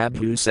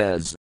Mahaprabhu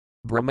says,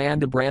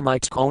 Brahmanda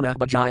Brahmite Kona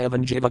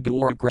Bajayavan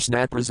Jivagur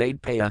Krishna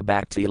Prasad Paya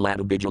Bhakti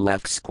Ladabija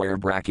left square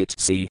bracket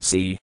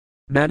CC.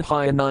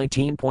 Madhya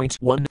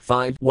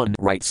 19.151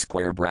 right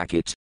square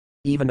bracket.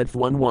 Even if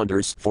one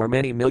wanders for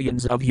many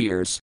millions of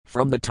years,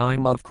 from the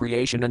time of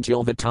creation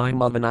until the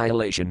time of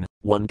annihilation,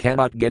 one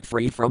cannot get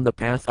free from the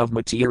path of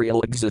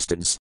material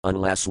existence,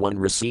 unless one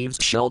receives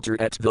shelter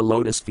at the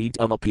lotus feet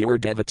of a pure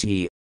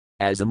devotee.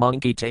 As a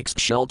monkey takes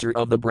shelter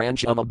of the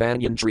branch of a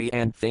banyan tree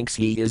and thinks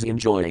he is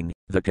enjoying,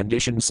 the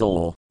conditioned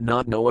soul,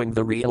 not knowing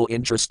the real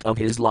interest of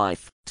his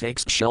life,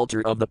 takes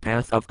shelter of the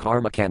path of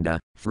karmakanda,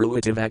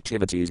 fruitive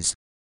activities.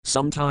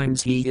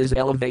 Sometimes he is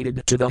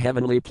elevated to the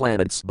heavenly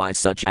planets by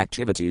such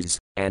activities,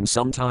 and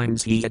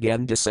sometimes he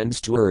again descends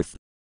to earth.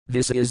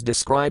 This is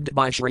described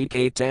by Sri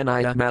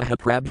Caitanya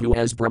Mahaprabhu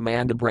as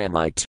Brahmanda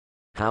Brahmite.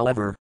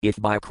 However, if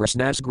by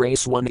Krishna's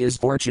grace one is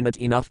fortunate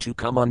enough to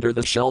come under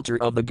the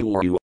shelter of the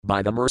Guru,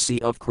 by the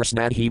mercy of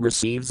Krishna he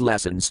receives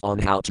lessons on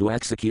how to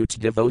execute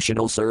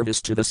devotional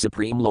service to the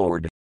Supreme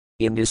Lord.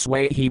 In this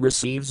way he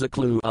receives a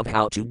clue of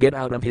how to get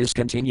out of his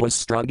continuous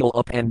struggle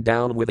up and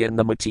down within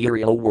the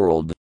material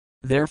world.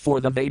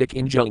 Therefore the Vedic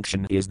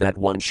injunction is that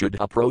one should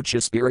approach a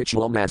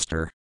spiritual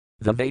master.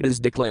 The Vedas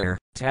declare,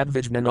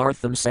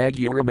 Tadvijnanartham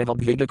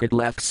Sagyuramivabhigakat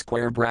left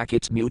square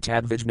bracket mu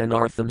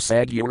Tadvijnanartham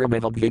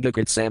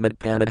Sagyuramivabhigakat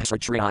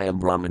Samadpanadhasatriyam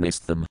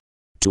Brahmanistham.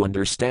 To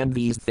understand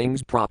these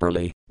things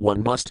properly,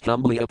 one must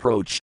humbly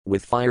approach,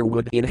 with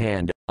firewood in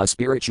hand, a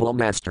spiritual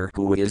master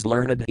who is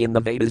learned in the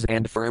Vedas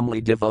and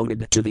firmly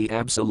devoted to the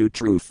absolute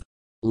truth.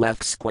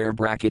 Left square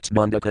bracket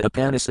Mundaka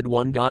Upanishad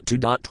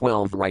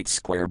 1.2.12 right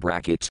square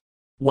bracket.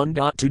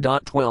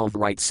 1.2.12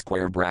 right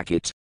square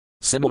bracket.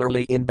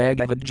 Similarly in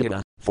Bhagavad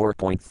Gita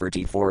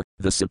 4.34,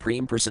 the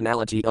Supreme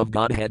Personality of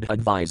Godhead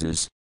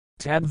advises,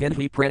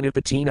 Tadvidhi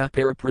pranipatina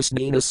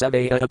paraprasnina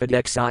savaya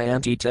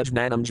upadexayanti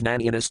tajnanam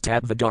jnaninas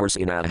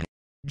tadvidarsina.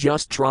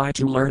 Just try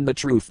to learn the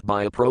truth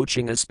by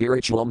approaching a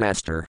spiritual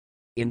master.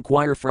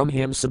 Inquire from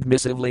him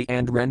submissively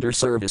and render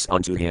service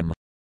unto him.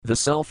 The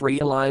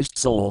self-realized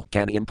soul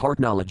can impart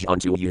knowledge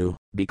unto you,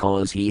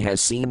 because he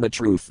has seen the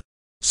truth.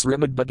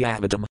 Srimad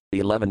Bhagavatam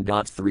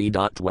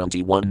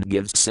 11.3.21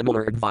 gives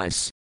similar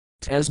advice.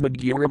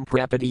 Tasmadguram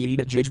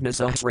prapadiyita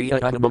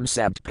jijnasahsriya udamam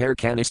sabt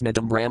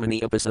perkanisnatam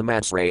brahmani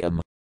upasamasrayam.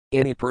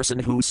 Any person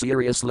who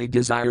seriously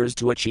desires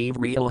to achieve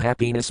real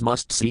happiness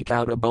must seek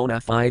out a bona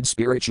fide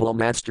spiritual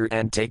master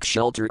and take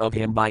shelter of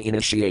him by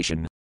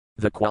initiation.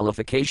 The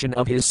qualification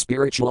of his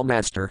spiritual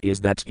master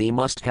is that he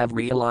must have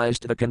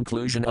realized the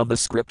conclusion of the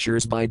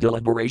scriptures by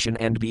deliberation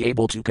and be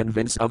able to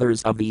convince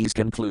others of these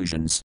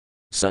conclusions.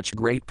 Such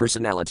great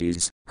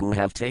personalities, who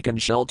have taken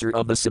shelter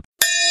of the